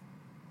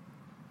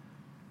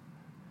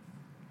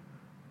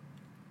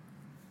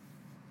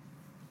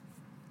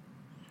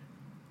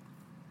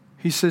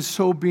 He says,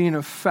 so being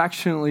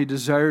affectionately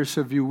desirous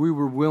of you, we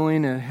were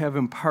willing and have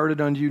imparted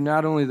unto you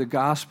not only the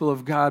gospel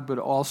of God, but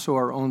also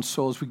our own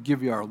souls. We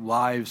give you our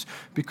lives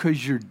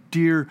because you're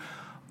dear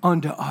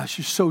unto us.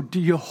 You're so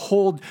dear. You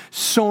hold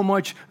so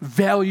much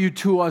value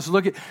to us.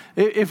 Look at,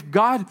 if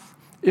God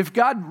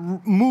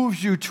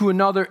moves you to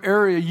another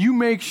area, you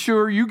make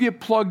sure you get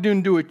plugged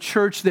into a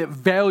church that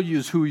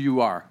values who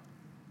you are,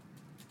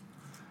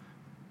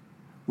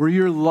 where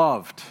you're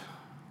loved,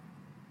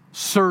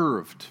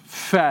 served,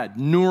 fed,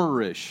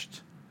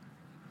 nourished,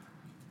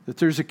 that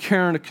there's a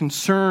care and a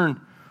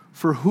concern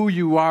for who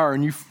you are,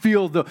 and you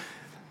feel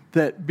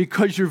that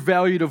because you're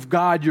valued of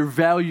God, you're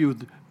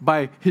valued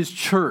by His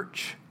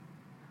church.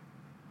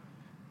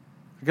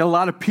 I got a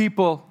lot of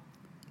people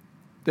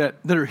that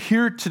are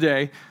here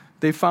today.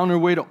 They found their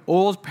way to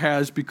old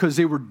paths because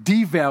they were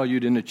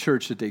devalued in the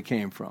church that they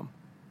came from.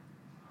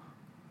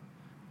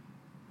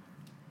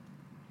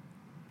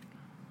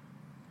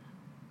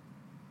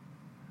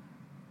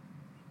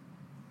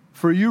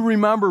 For you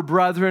remember,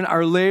 brethren,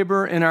 our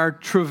labor and our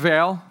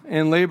travail,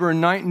 and labor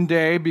night and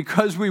day,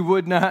 because we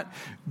would not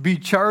be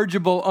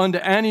chargeable unto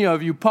any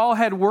of you. Paul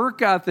had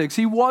work ethics.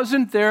 He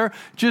wasn't there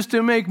just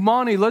to make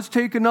money. Let's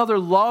take another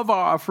love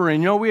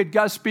offering. You know, we had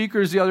guest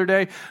speakers the other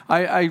day.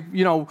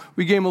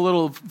 We gave him a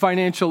little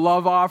financial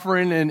love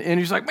offering, and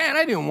he's like, man,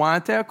 I didn't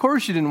want that. Of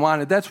course you didn't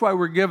want it. That's why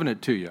we're giving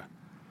it to you.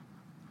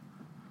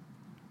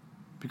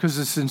 Because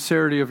of the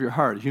sincerity of your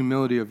heart,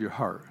 humility of your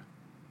heart.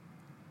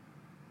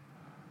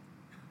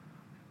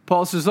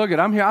 Paul says, look,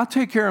 I'm here. I'll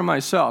take care of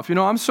myself. You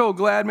know, I'm so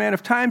glad, man.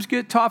 If times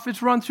get tough,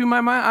 it's run through my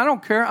mind. I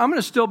don't care. I'm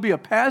going to still be a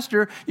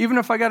pastor, even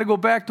if I got to go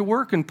back to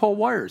work and pull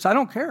wires. I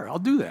don't care. I'll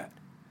do that.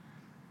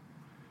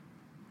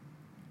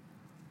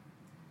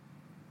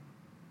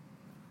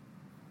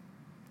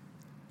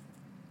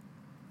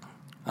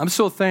 I'm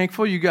so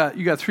thankful. You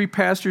got 3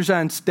 pastors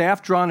on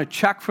staff drawing a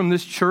check from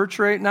this church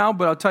right now.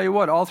 But I'll tell you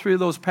what, all 3 of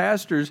those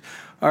pastors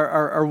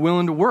are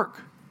willing to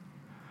work.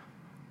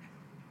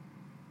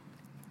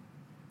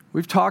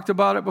 We've talked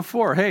about it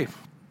before. Hey,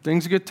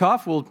 things get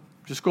tough, we'll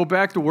just go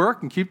back to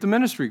work and keep the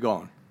ministry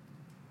going.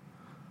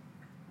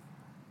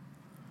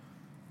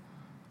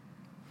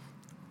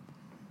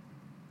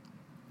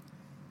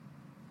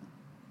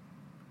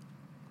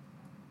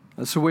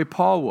 That's the way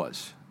Paul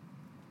was.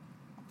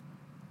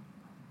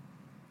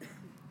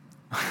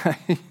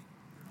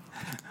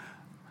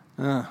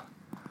 The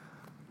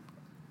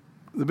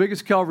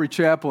biggest Calvary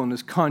chapel in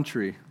this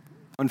country,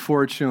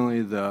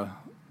 unfortunately, the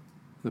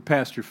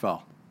pastor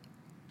fell.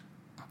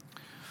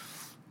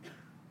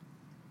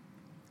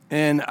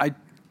 And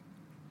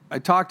I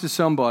talked to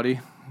somebody,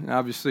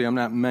 obviously I'm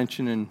not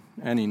mentioning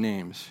any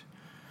names,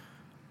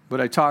 but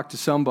I talked to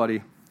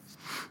somebody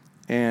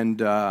and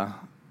that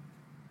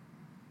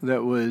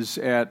was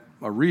at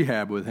a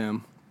rehab with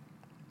him,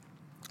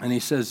 and he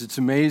says it's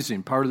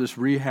amazing. Part of this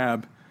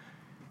rehab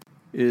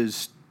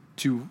is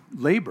to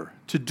labor,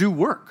 to do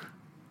work.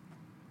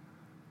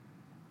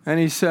 And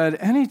he said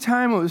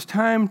anytime it was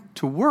time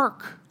to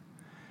work,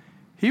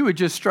 he would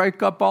just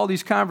strike up all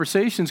these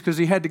conversations because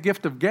he had the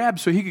gift of gab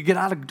so he could get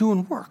out of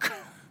doing work.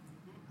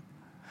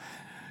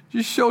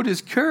 Just showed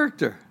his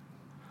character.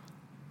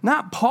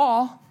 Not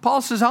Paul.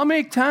 Paul says, I'll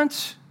make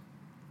tents.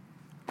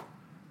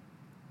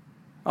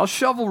 I'll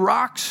shovel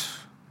rocks.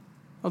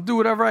 I'll do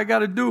whatever I got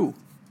to do.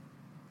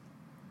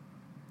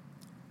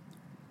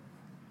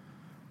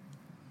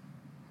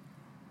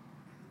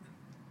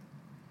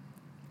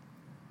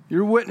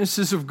 You're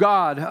witnesses of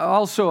God,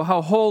 also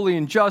how holy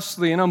and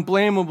justly and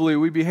unblameably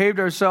we behaved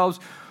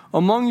ourselves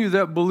among you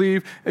that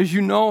believe, as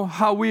you know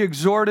how we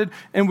exhorted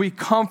and we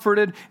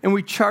comforted and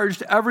we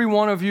charged every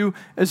one of you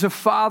as a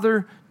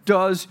father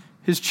does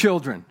his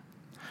children.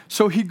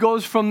 So he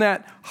goes from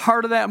that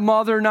heart of that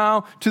mother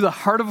now to the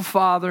heart of a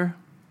father.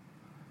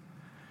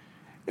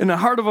 In the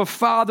heart of a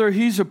father,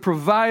 he's a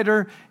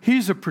provider,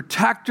 he's a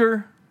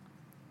protector.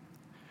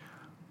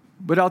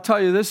 But I'll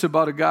tell you this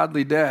about a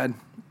godly dad.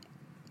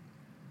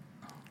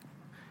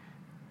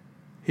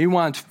 He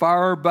wants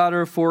far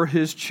better for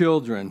his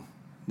children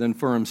than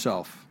for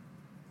himself.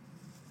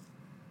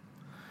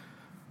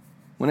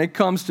 When it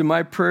comes to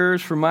my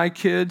prayers for my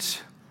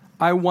kids,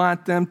 I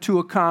want them to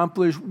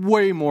accomplish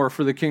way more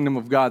for the kingdom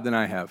of God than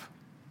I have.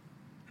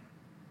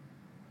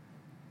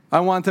 I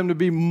want them to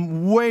be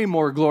way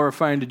more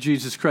glorifying to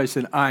Jesus Christ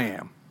than I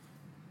am.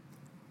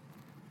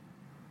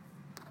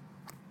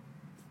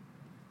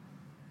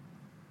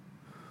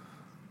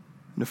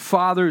 The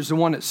father is the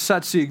one that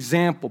sets the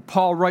example.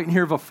 Paul writing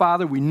here of a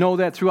father, we know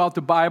that throughout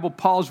the Bible.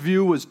 Paul's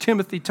view was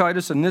Timothy,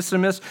 Titus, and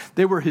Onesimus.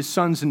 They were his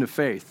sons in the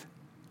faith.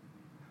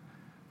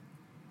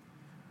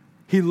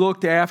 He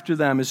looked after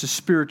them as a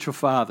spiritual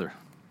father.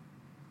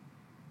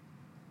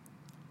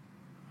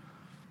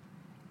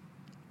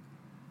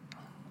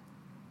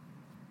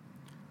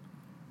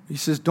 He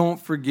says, don't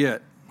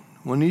forget,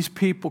 when these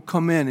people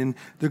come in and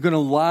they're going to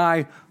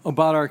lie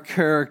about our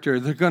character,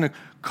 they're going to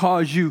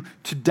cause you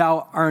to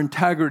doubt our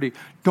integrity,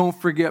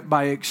 don't forget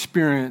by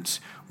experience,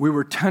 we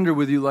were tender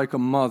with you like a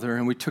mother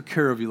and we took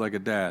care of you like a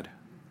dad.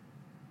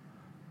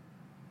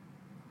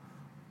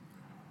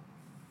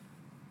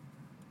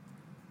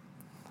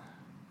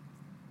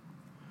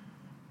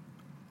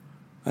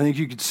 I think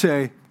you could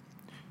say,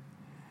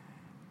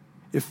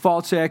 if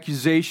false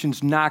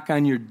accusations knock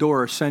on your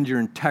door, send your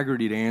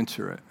integrity to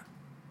answer it.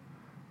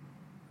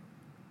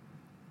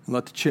 And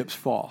let the chips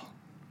fall.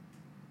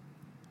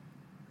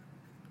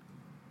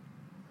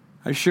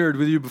 I shared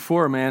with you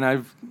before, man,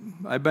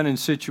 I've been in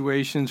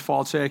situations,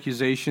 false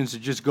accusations, it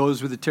just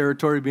goes with the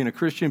territory of being a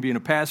Christian, being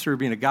a pastor,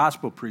 being a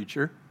gospel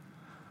preacher.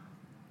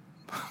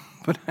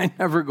 But I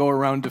never go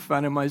around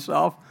defending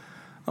myself.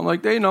 I'm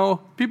like, they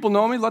know, people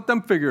know me, let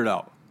them figure it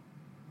out.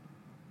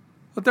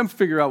 Let them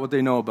figure out what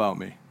they know about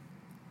me.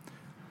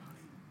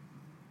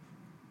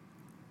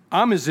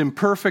 I'm as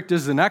imperfect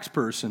as the next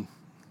person,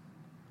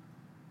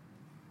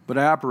 but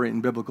I operate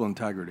in biblical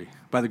integrity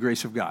by the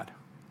grace of God.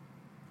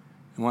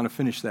 I want to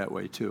finish that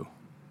way too.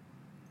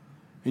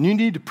 And you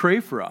need to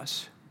pray for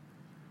us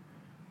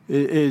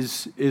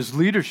is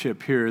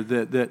leadership here,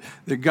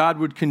 that God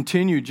would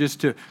continue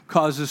just to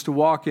cause us to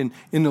walk in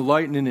the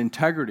light and in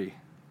integrity,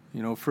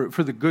 you know,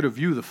 for the good of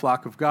you, the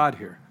flock of God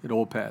here at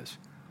Old Paths.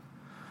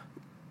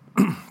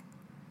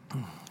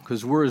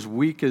 Because we're as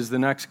weak as the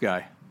next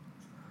guy.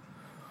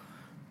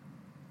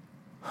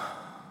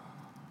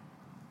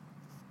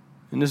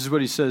 And this is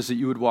what he says, that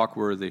you would walk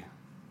worthy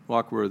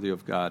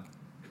of God.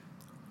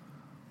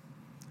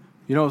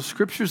 You know,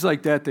 scriptures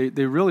like that, they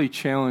really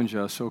challenge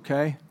us,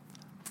 okay?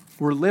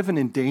 We're living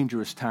in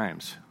dangerous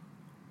times,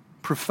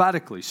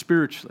 prophetically,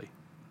 spiritually.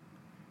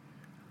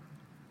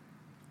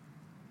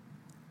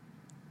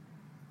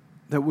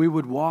 That we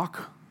would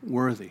walk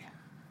worthy.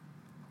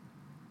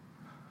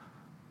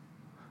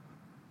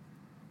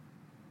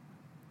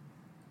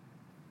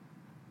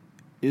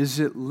 Is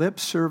it lip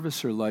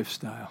service or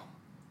lifestyle?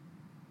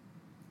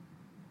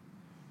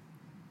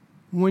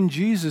 When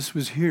Jesus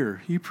was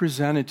here, he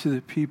presented to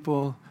the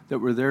people that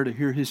were there to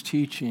hear his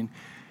teaching.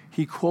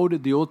 He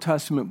quoted the Old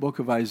Testament book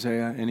of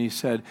Isaiah, and he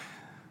said,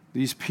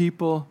 these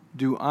people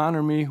do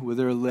honor me with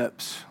their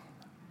lips,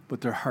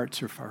 but their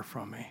hearts are far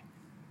from me.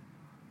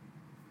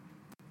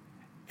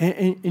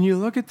 And you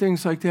look at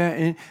things like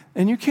that,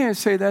 and you can't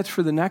say that's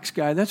for the next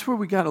guy. That's where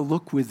we got to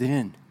look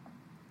within.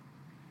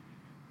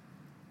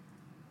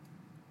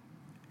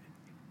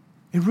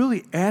 And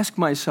really ask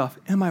myself,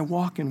 am I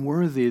walking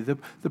worthy?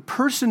 The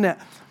person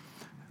that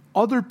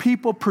other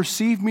people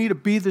perceive me to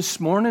be this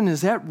morning,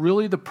 is that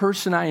really the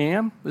person I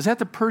am? Is that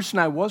the person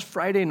I was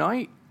Friday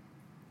night?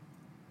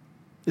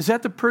 Is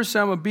that the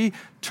person I'm going to be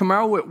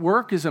tomorrow at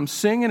work as I'm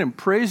singing and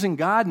praising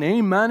God and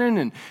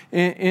amening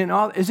and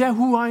all? Is that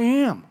who I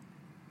am?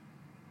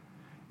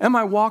 Am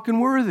I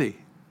walking worthy?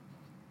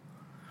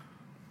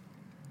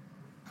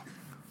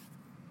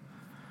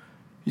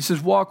 He says,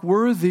 walk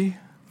worthy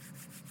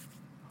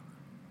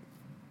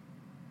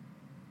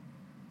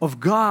of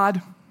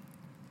God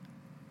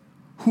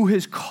who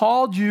has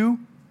called you.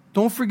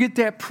 Don't forget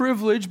that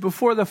privilege.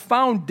 Before the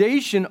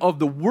foundation of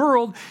the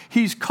world,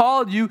 he's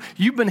called you.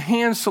 You've been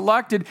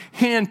hand-selected,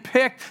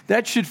 hand-picked.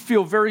 That should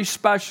feel very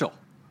special.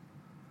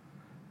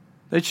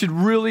 That should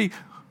really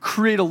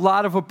create a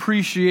lot of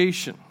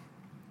appreciation.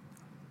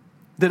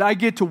 That I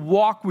get to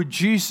walk with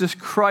Jesus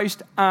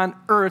Christ on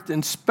earth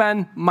and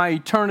spend my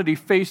eternity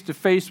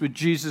face-to-face with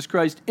Jesus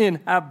Christ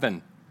in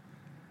heaven.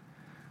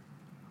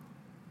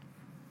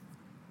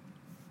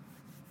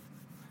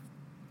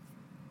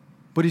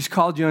 But he's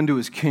called you unto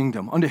his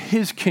kingdom,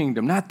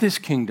 not this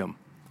kingdom,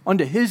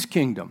 unto his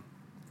kingdom.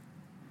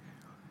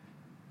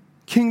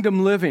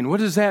 Kingdom living,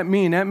 what does that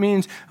mean? That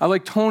means, I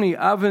like Tony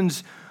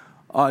Evans'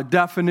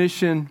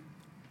 definition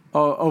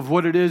of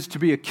what it is to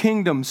be a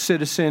kingdom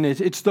citizen.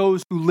 It's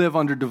those who live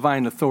under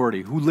divine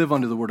authority, who live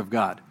under the word of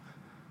God.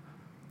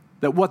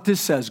 That what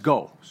this says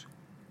goes.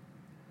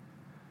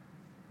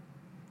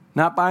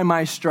 Not by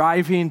my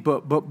striving,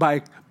 but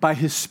by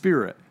his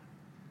Spirit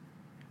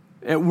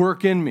at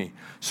work in me.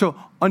 So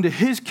unto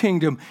his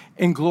kingdom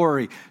and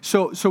glory.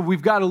 So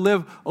we've got to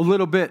live a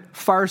little bit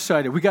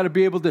farsighted. We've got to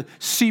be able to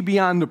see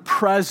beyond the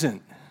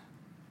present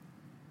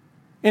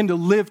and to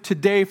live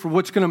today for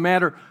what's going to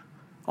matter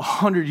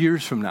 100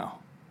 years from now.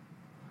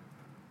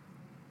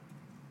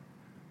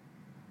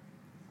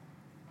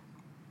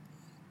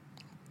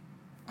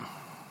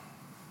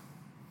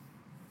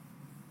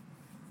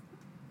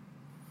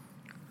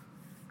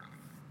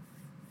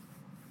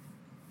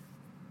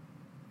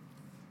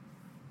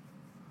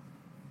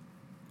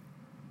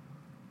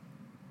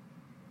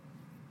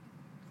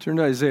 Turn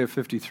to Isaiah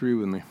 53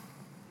 with me.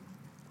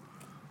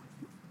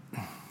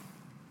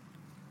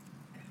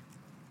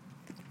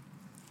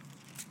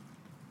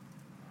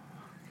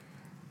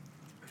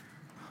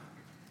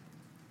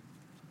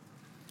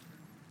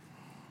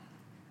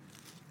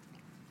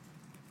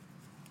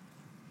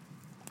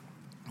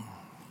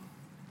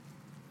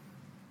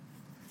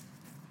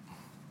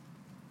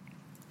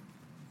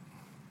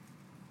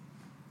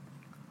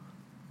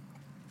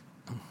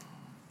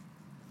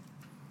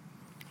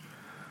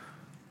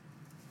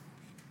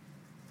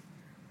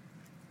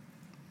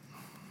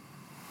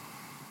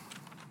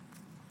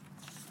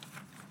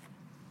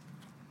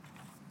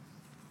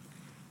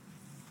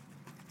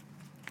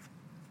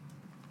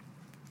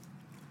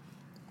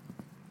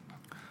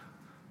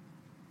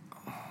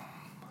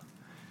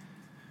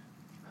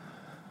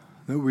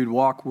 That we'd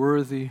walk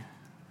worthy.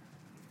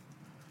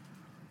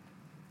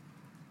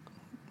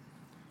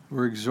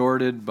 We're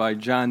exhorted by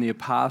John the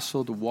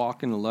Apostle to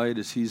walk in the light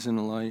as he's in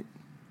the light.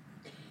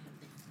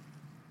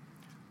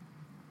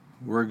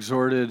 We're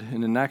exhorted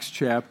in the next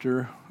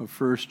chapter of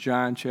 1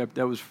 John,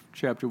 that was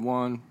chapter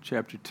 1,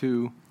 chapter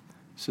 2.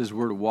 It says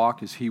we're to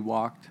walk as he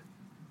walked.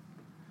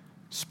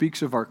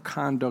 Speaks of our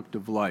conduct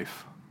of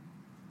life.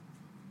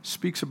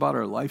 Speaks about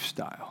our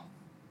lifestyle.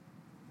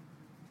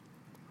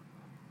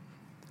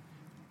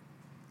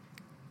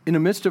 In the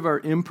midst of our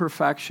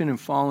imperfection and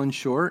falling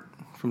short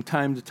from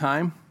time to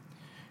time,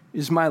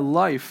 is my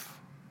life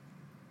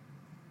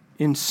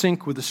in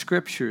sync with the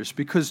Scriptures?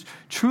 Because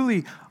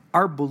truly,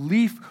 our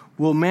belief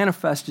will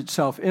manifest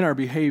itself in our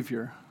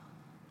behavior.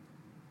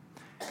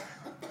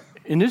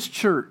 And this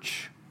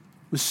church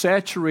was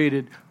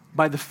saturated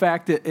by the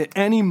fact that at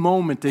any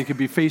moment they could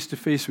be face to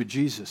face with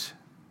Jesus.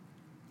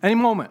 Any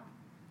moment.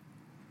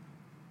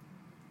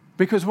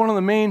 Because one of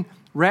the main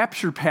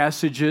rapture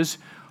passages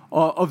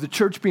of the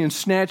church being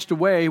snatched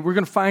away, we're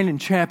going to find in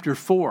chapter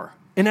 4.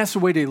 And that's the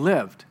way they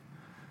lived.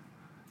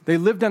 They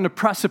lived on the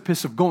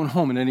precipice of going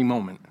home at any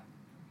moment.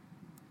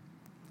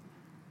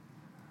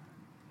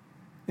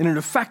 And it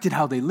affected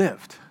how they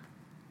lived.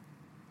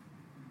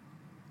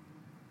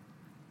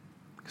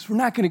 Because we're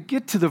not going to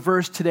get to the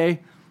verse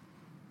today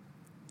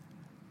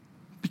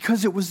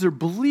because it was their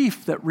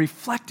belief that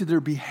reflected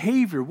their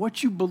behavior.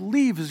 What you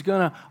believe is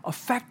going to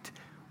affect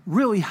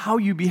really how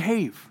you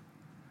behave.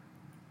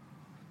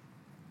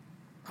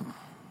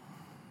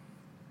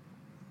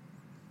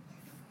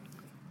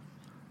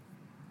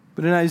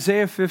 But in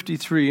Isaiah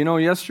 53,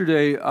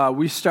 yesterday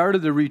we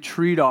started the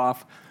retreat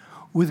off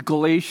with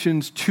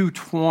Galatians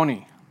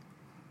 2:20,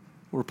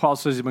 where Paul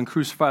says he's been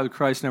crucified with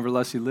Christ,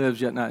 nevertheless he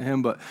lives, yet not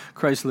him, but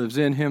Christ lives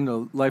in him.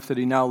 The life that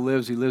he now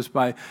lives, he lives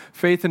by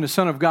faith in the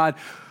Son of God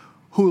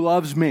who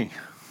loves me.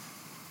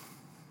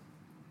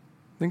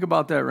 Think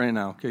about that right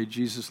now, okay?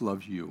 Jesus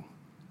loves you.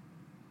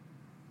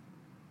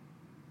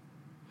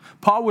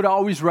 Paul would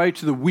always write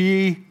to the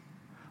we,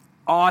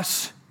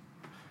 us,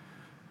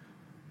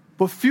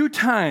 but few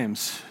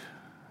times,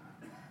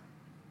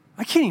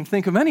 I can't even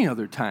think of any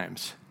other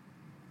times,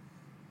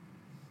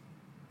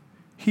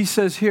 he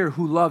says here,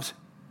 who loves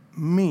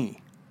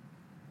me.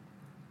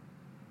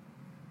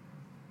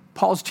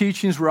 Paul's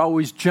teachings were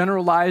always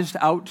generalized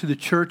out to the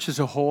church as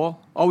a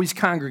whole, always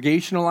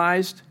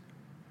congregationalized,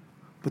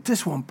 but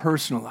this one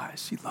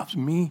personalized. He loves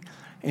me,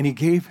 and he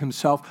gave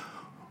himself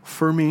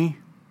for me.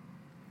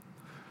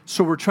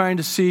 So we're trying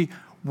to see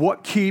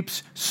what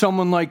keeps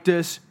someone like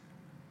this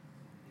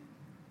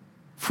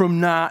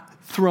from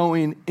not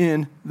throwing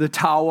in the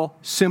towel.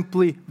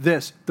 Simply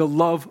this, the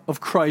love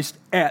of Christ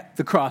at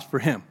the cross for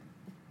him.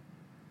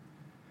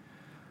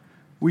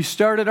 We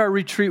started our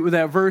retreat with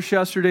that verse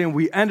yesterday, and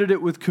we ended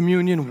it with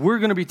communion. We're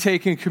going to be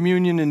taking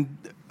communion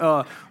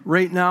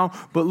right now,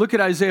 but look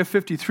at Isaiah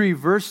 53.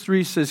 Verse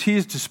 3 says, he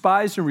is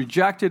despised and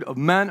rejected of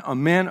men, a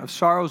man of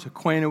sorrows,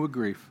 acquainted with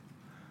grief.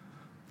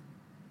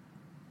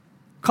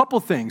 Couple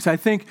things. I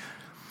think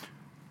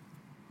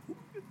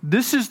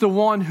this is the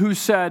one who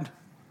said,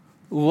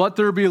 let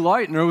there be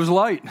light, and there was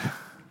light.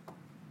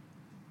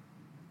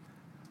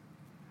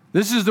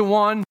 This is the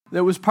one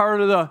that was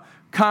part of the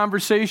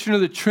conversation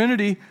of the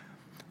Trinity.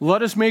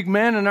 Let us make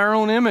man in our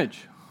own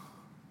image.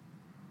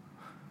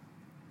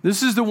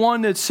 This is the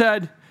one that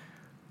said,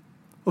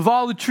 of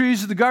all the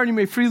trees of the garden you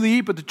may freely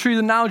eat, but the tree of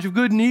the knowledge of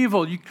good and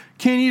evil, you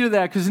can't eat of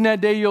that because in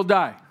that day you'll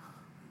die.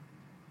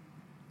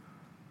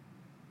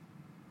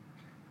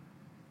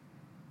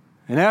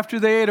 And after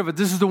they ate of it,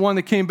 this is the one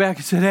that came back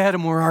and said,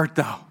 Adam, where art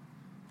thou?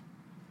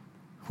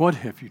 What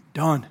have you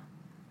done?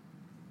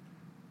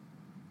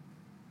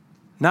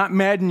 Not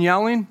mad and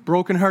yelling,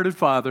 broken-hearted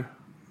father.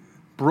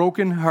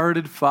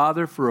 Broken-hearted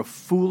father for a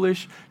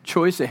foolish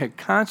choice that had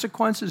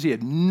consequences he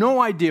had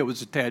no idea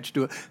was attached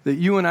to it that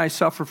you and I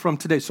suffer from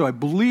today. So I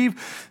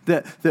believe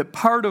that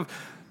part of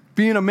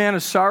being a man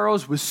of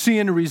sorrows was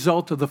seeing the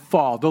result of the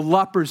fall, the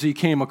lepers he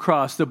came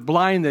across, the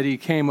blind that he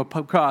came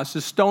across,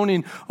 the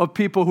stoning of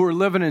people who were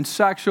living in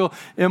sexual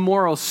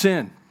immoral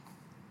sin.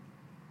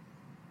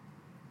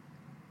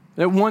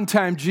 At one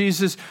time,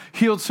 Jesus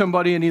healed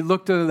somebody and he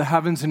looked into the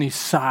heavens and he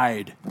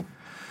sighed.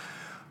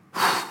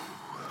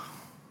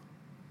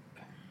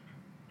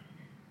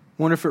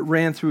 Wonder if it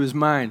ran through his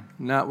mind,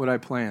 not what I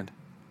planned.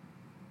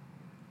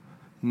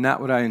 Not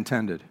what I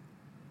intended.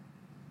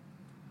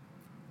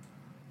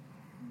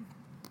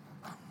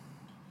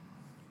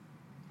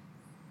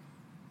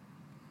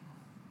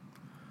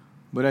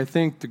 But I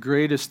think the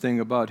greatest thing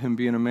about him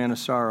being a man of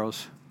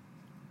sorrows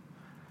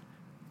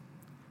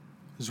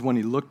is when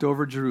he looked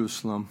over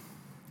Jerusalem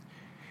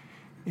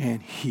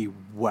and he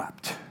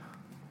wept.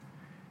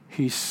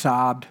 He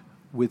sobbed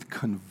with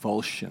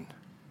convulsion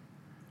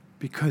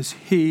because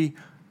he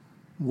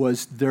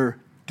was their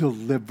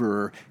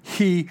deliverer.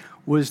 He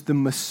was the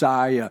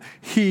Messiah.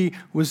 He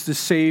was the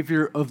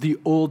Savior of the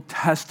Old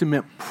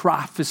Testament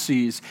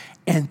prophecies,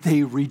 and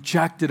they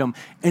rejected him,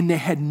 and they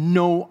had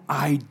no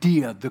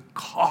idea the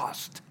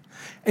cost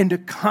and the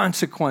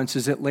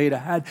consequences that laid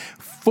ahead.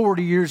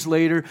 40 years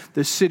later,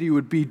 the city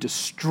would be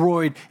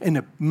destroyed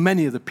and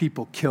many of the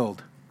people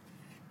killed.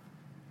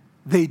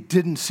 They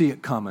didn't see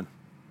it coming.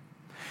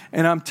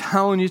 And I'm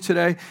telling you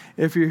today,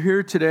 if you're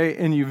here today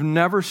and you've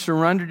never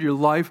surrendered your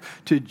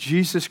life to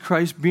Jesus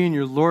Christ being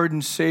your Lord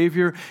and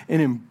Savior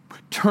and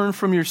turn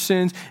from your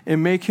sins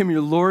and make him your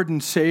Lord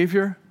and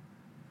Savior,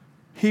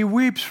 he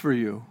weeps for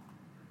you.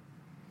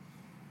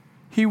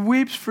 He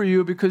weeps for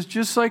you because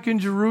just like in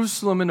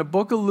Jerusalem in the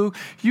book of Luke,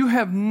 you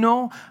have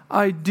no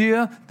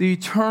idea the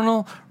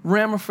eternal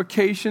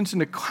ramifications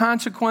and the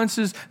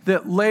consequences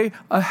that lay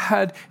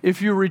ahead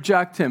if you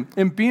reject him.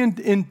 And being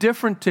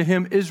indifferent to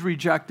him is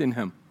rejecting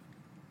him.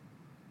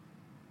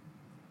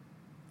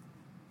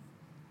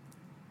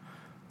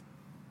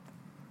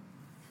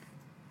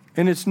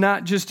 And it's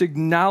not just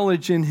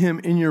acknowledging him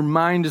in your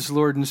mind as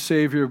Lord and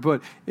Savior,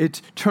 but it's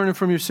turning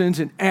from your sins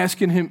and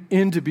asking him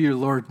in to be your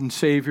Lord and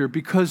Savior.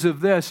 Because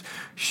of this,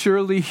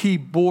 surely he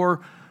bore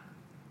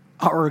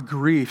our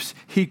griefs.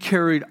 He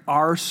carried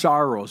our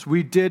sorrows.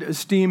 We did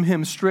esteem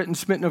him stricken,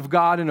 smitten of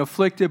God, and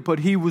afflicted, but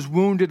he was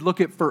wounded, look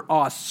at, for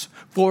us.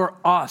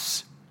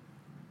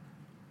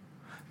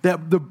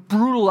 That the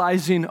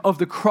brutalizing of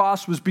the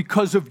cross was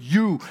because of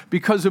you,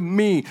 because of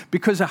me,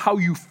 because of how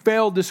you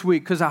failed this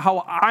week, because of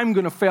how I'm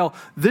going to fail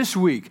this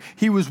week.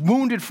 He was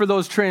wounded for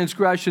those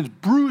transgressions,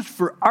 bruised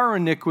for our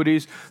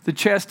iniquities. The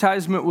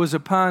chastisement was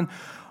upon,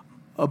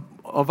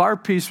 of our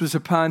peace was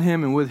upon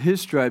him, and with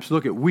his stripes,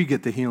 look at, we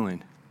get the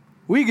healing.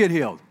 We get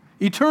healed,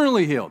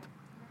 eternally healed.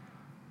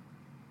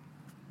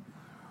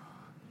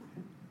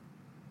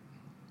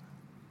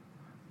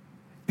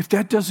 If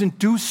that doesn't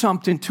do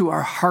something to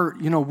our heart,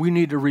 we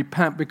need to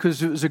repent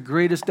because it was the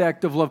greatest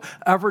act of love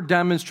ever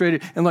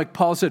demonstrated. And like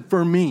Paul said,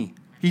 for me,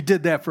 he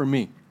did that for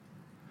me.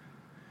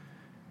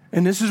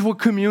 And this is what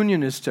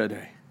communion is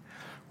today.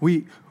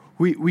 We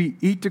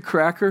eat the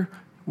cracker.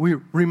 We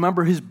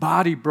remember his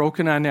body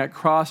broken on that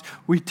cross.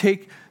 We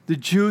take the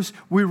juice.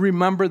 We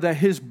remember that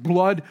his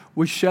blood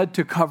was shed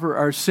to cover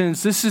our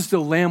sins. This is the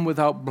Lamb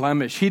without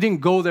blemish. He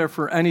didn't go there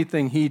for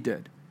anything he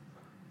did.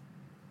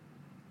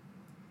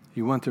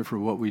 He went there for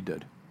what we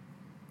did.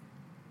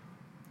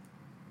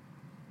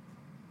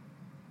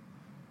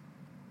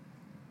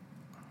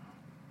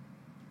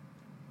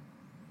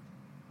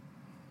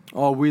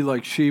 All we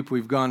like sheep,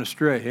 we've gone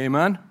astray.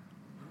 Amen?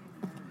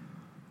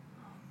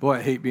 Boy,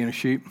 I hate being a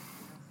sheep.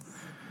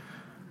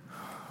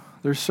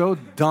 They're so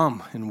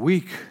dumb and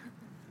weak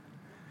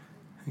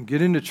and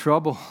get into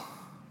trouble.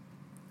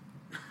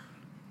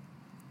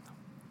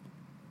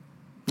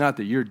 Not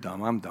that you're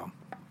dumb, I'm dumb.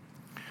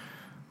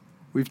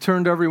 We've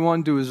turned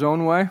everyone to his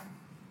own way.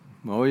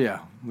 Oh yeah,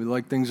 we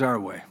like things our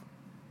way.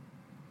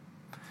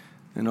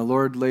 And the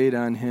Lord laid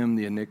on him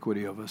the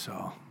iniquity of us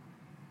all.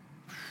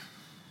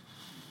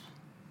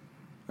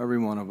 Every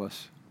one of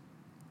us.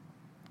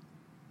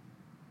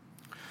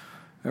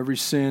 Every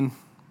sin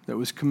that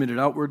was committed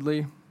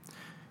outwardly,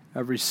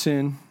 every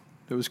sin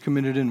that was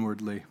committed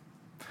inwardly,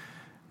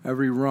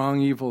 every wrong,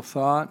 evil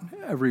thought,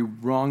 every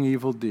wrong,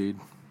 evil deed,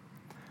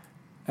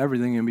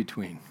 everything in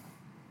between.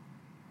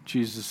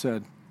 Jesus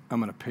said, I'm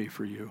going to pay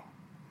for you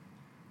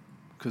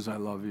because I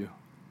love you.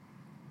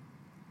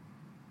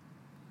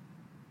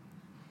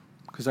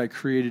 Because I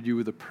created you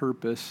with a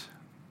purpose,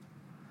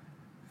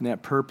 and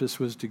that purpose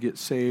was to get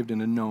saved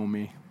and to know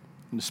me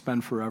and to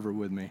spend forever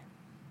with me.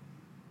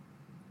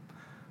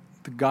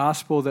 The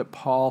gospel that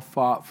Paul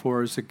fought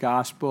for is the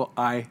gospel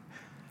I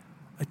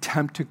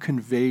attempt to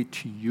convey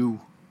to you.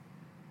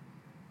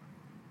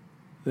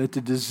 That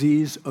the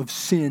disease of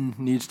sin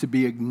needs to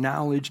be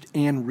acknowledged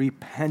and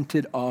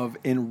repented of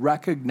and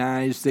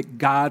recognized that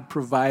God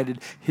provided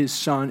his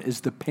Son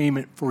as the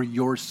payment for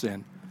your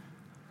sin.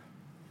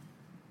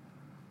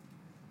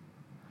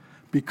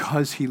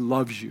 Because he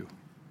loves you.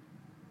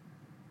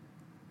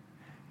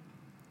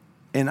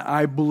 And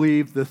I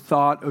believe the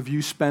thought of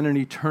you spending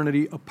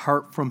eternity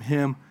apart from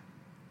him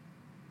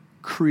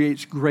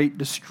creates great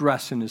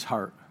distress in his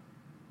heart.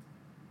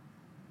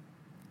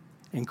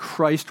 And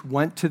Christ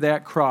went to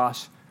that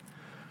cross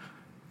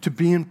to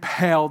be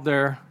impaled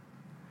there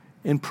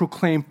and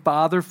proclaim,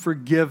 Father,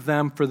 forgive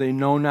them, for they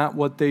know not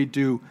what they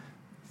do.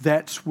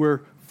 That's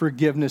where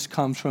forgiveness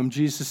comes from.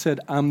 Jesus said,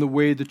 I'm the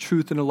way, the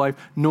truth, and the life.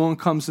 No one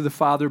comes to the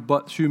Father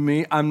but through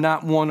me. I'm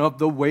not one of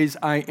the ways.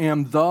 I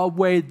am the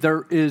way.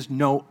 There is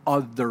no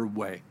other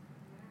way.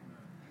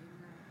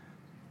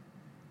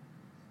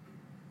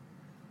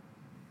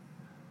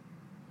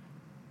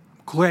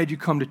 I'm glad you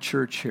come to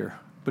church here,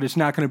 but it's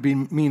not going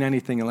to mean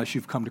anything unless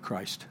you've come to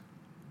Christ.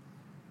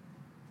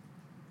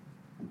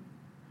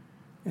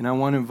 And I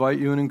want to invite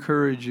you and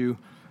encourage you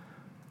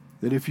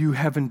that if you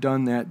haven't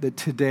done that, that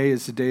today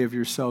is the day of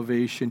your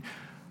salvation.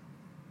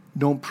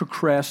 Don't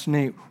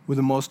procrastinate with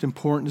the most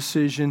important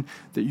decision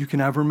that you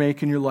can ever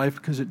make in your life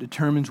because it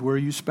determines where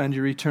you spend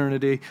your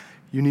eternity.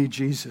 You need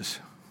Jesus.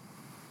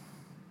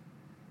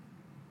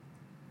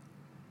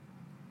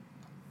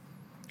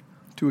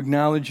 To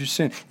acknowledge your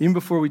sin. Even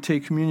before we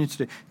take communion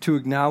today, to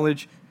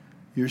acknowledge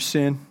your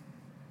sin.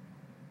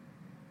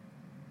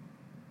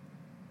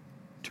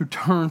 To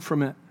turn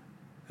from it.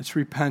 That's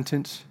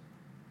repentance.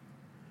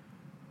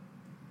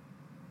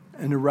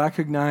 And to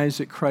recognize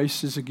that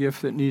Christ is a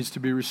gift that needs to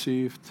be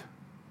received.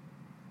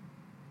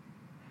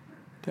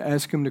 To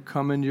ask Him to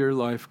come into your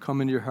life,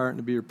 come into your heart, and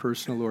to be your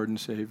personal Lord and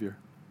Savior.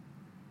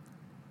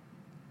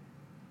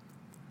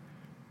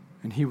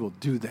 And He will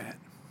do that.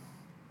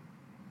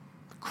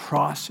 The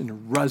cross and the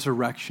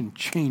resurrection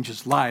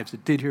changes lives.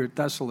 It did here at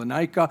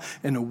Thessalonica,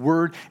 and the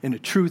Word, and the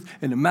truth,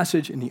 and the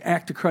message, and the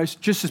act of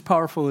Christ, just as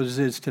powerful as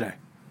it is today.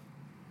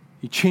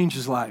 He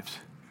changes lives.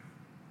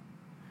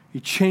 He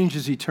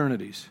changes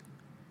eternities.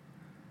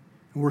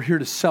 And we're here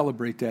to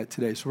celebrate that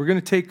today. So we're going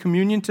to take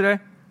communion today.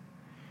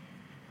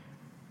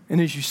 And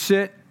as you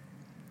sit,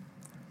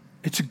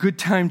 it's a good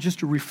time just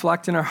to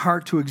reflect in our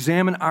heart, to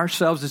examine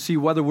ourselves to see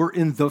whether we're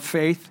in the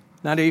faith,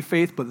 not a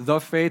faith, but the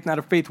faith, not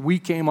a faith we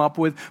came up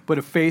with, but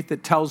a faith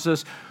that tells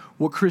us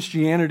what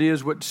Christianity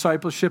is, what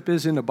discipleship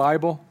is in the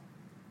Bible.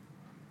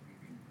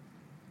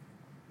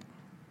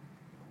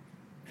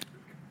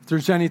 If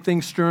there's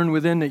anything stirring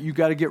within that you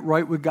got to get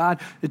right with God,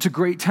 it's a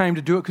great time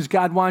to do it because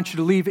God wants you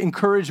to leave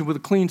encouraged and with a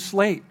clean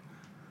slate.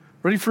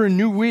 Ready for a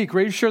new week,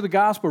 ready to share the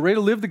gospel, ready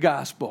to live the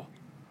gospel.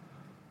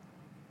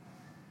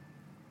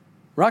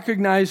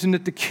 Recognizing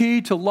that the key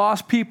to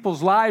lost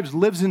people's lives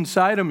lives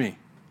inside of me.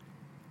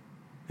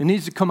 It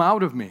needs to come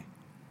out of me.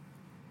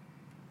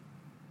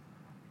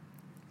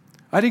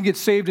 I didn't get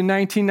saved in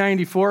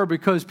 1994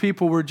 because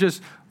people were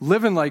just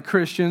living like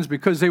Christians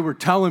because they were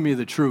telling me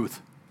the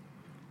truth.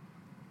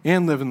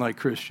 And living like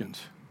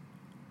Christians.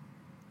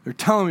 They're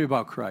telling me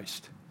about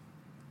Christ.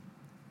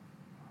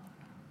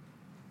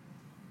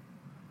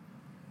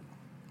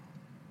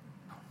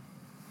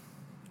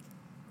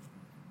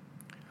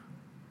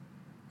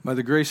 By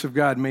the grace of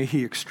God, may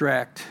He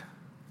extract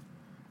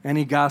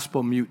any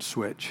gospel mute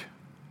switch.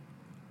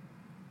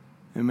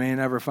 And may it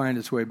never find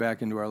its way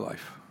back into our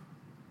life.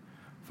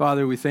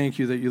 Father, we thank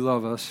You that You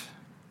love us.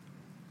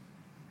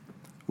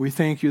 We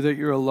thank You that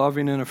You're a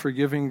loving and a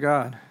forgiving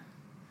God.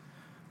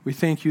 We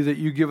thank You that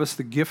You give us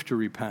the gift to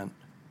repent.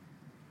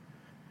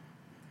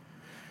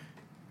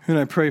 And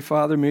I pray,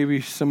 Father,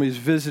 maybe somebody's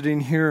visiting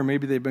here, or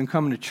maybe they've been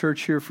coming to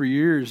church here for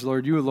years.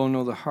 Lord, You alone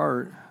know the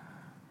heart.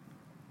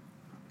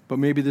 But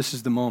maybe this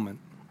is the moment.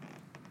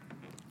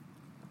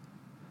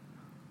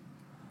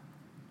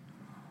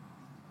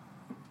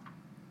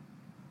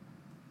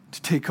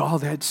 To take all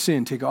that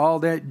sin, take all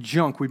that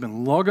junk we've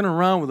been lugging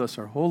around with us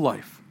our whole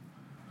life,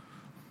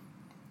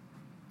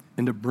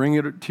 and to bring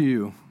it to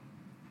You,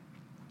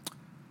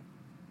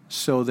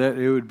 so that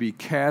it would be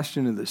cast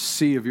into the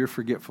sea of Your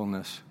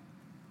forgetfulness.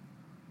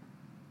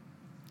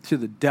 To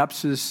the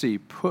depths of the sea,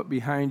 put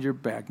behind Your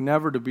back,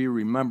 never to be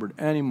remembered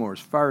anymore as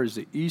far as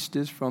the east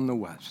is from the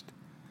west.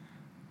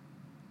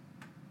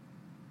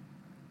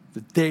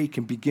 That they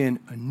can begin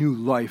a new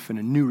life and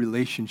a new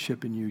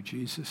relationship in You,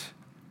 Jesus.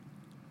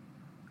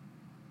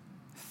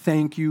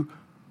 Thank You.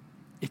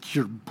 It's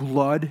Your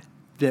blood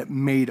that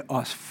made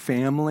us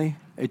family.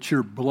 It's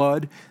Your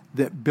blood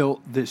that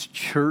built this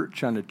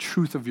church on the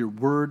truth of Your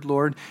word,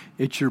 Lord.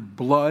 It's Your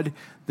blood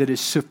that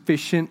is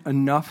sufficient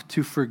enough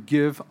to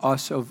forgive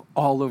us of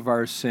all of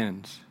our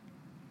sins.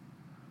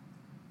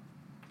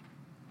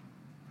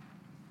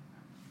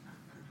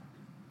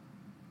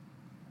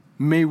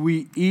 May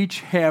we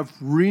each have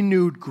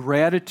renewed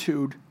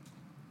gratitude,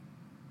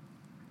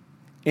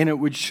 and it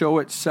would show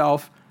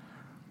itself,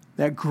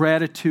 that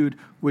gratitude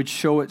would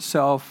show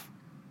itself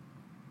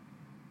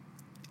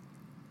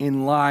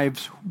in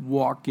lives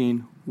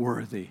walking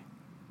worthy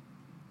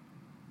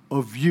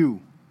of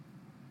You,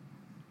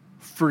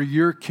 for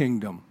Your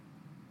kingdom,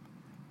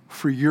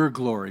 for Your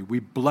glory. We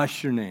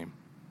bless Your name.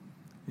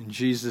 In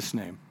Jesus'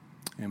 name,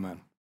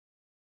 amen.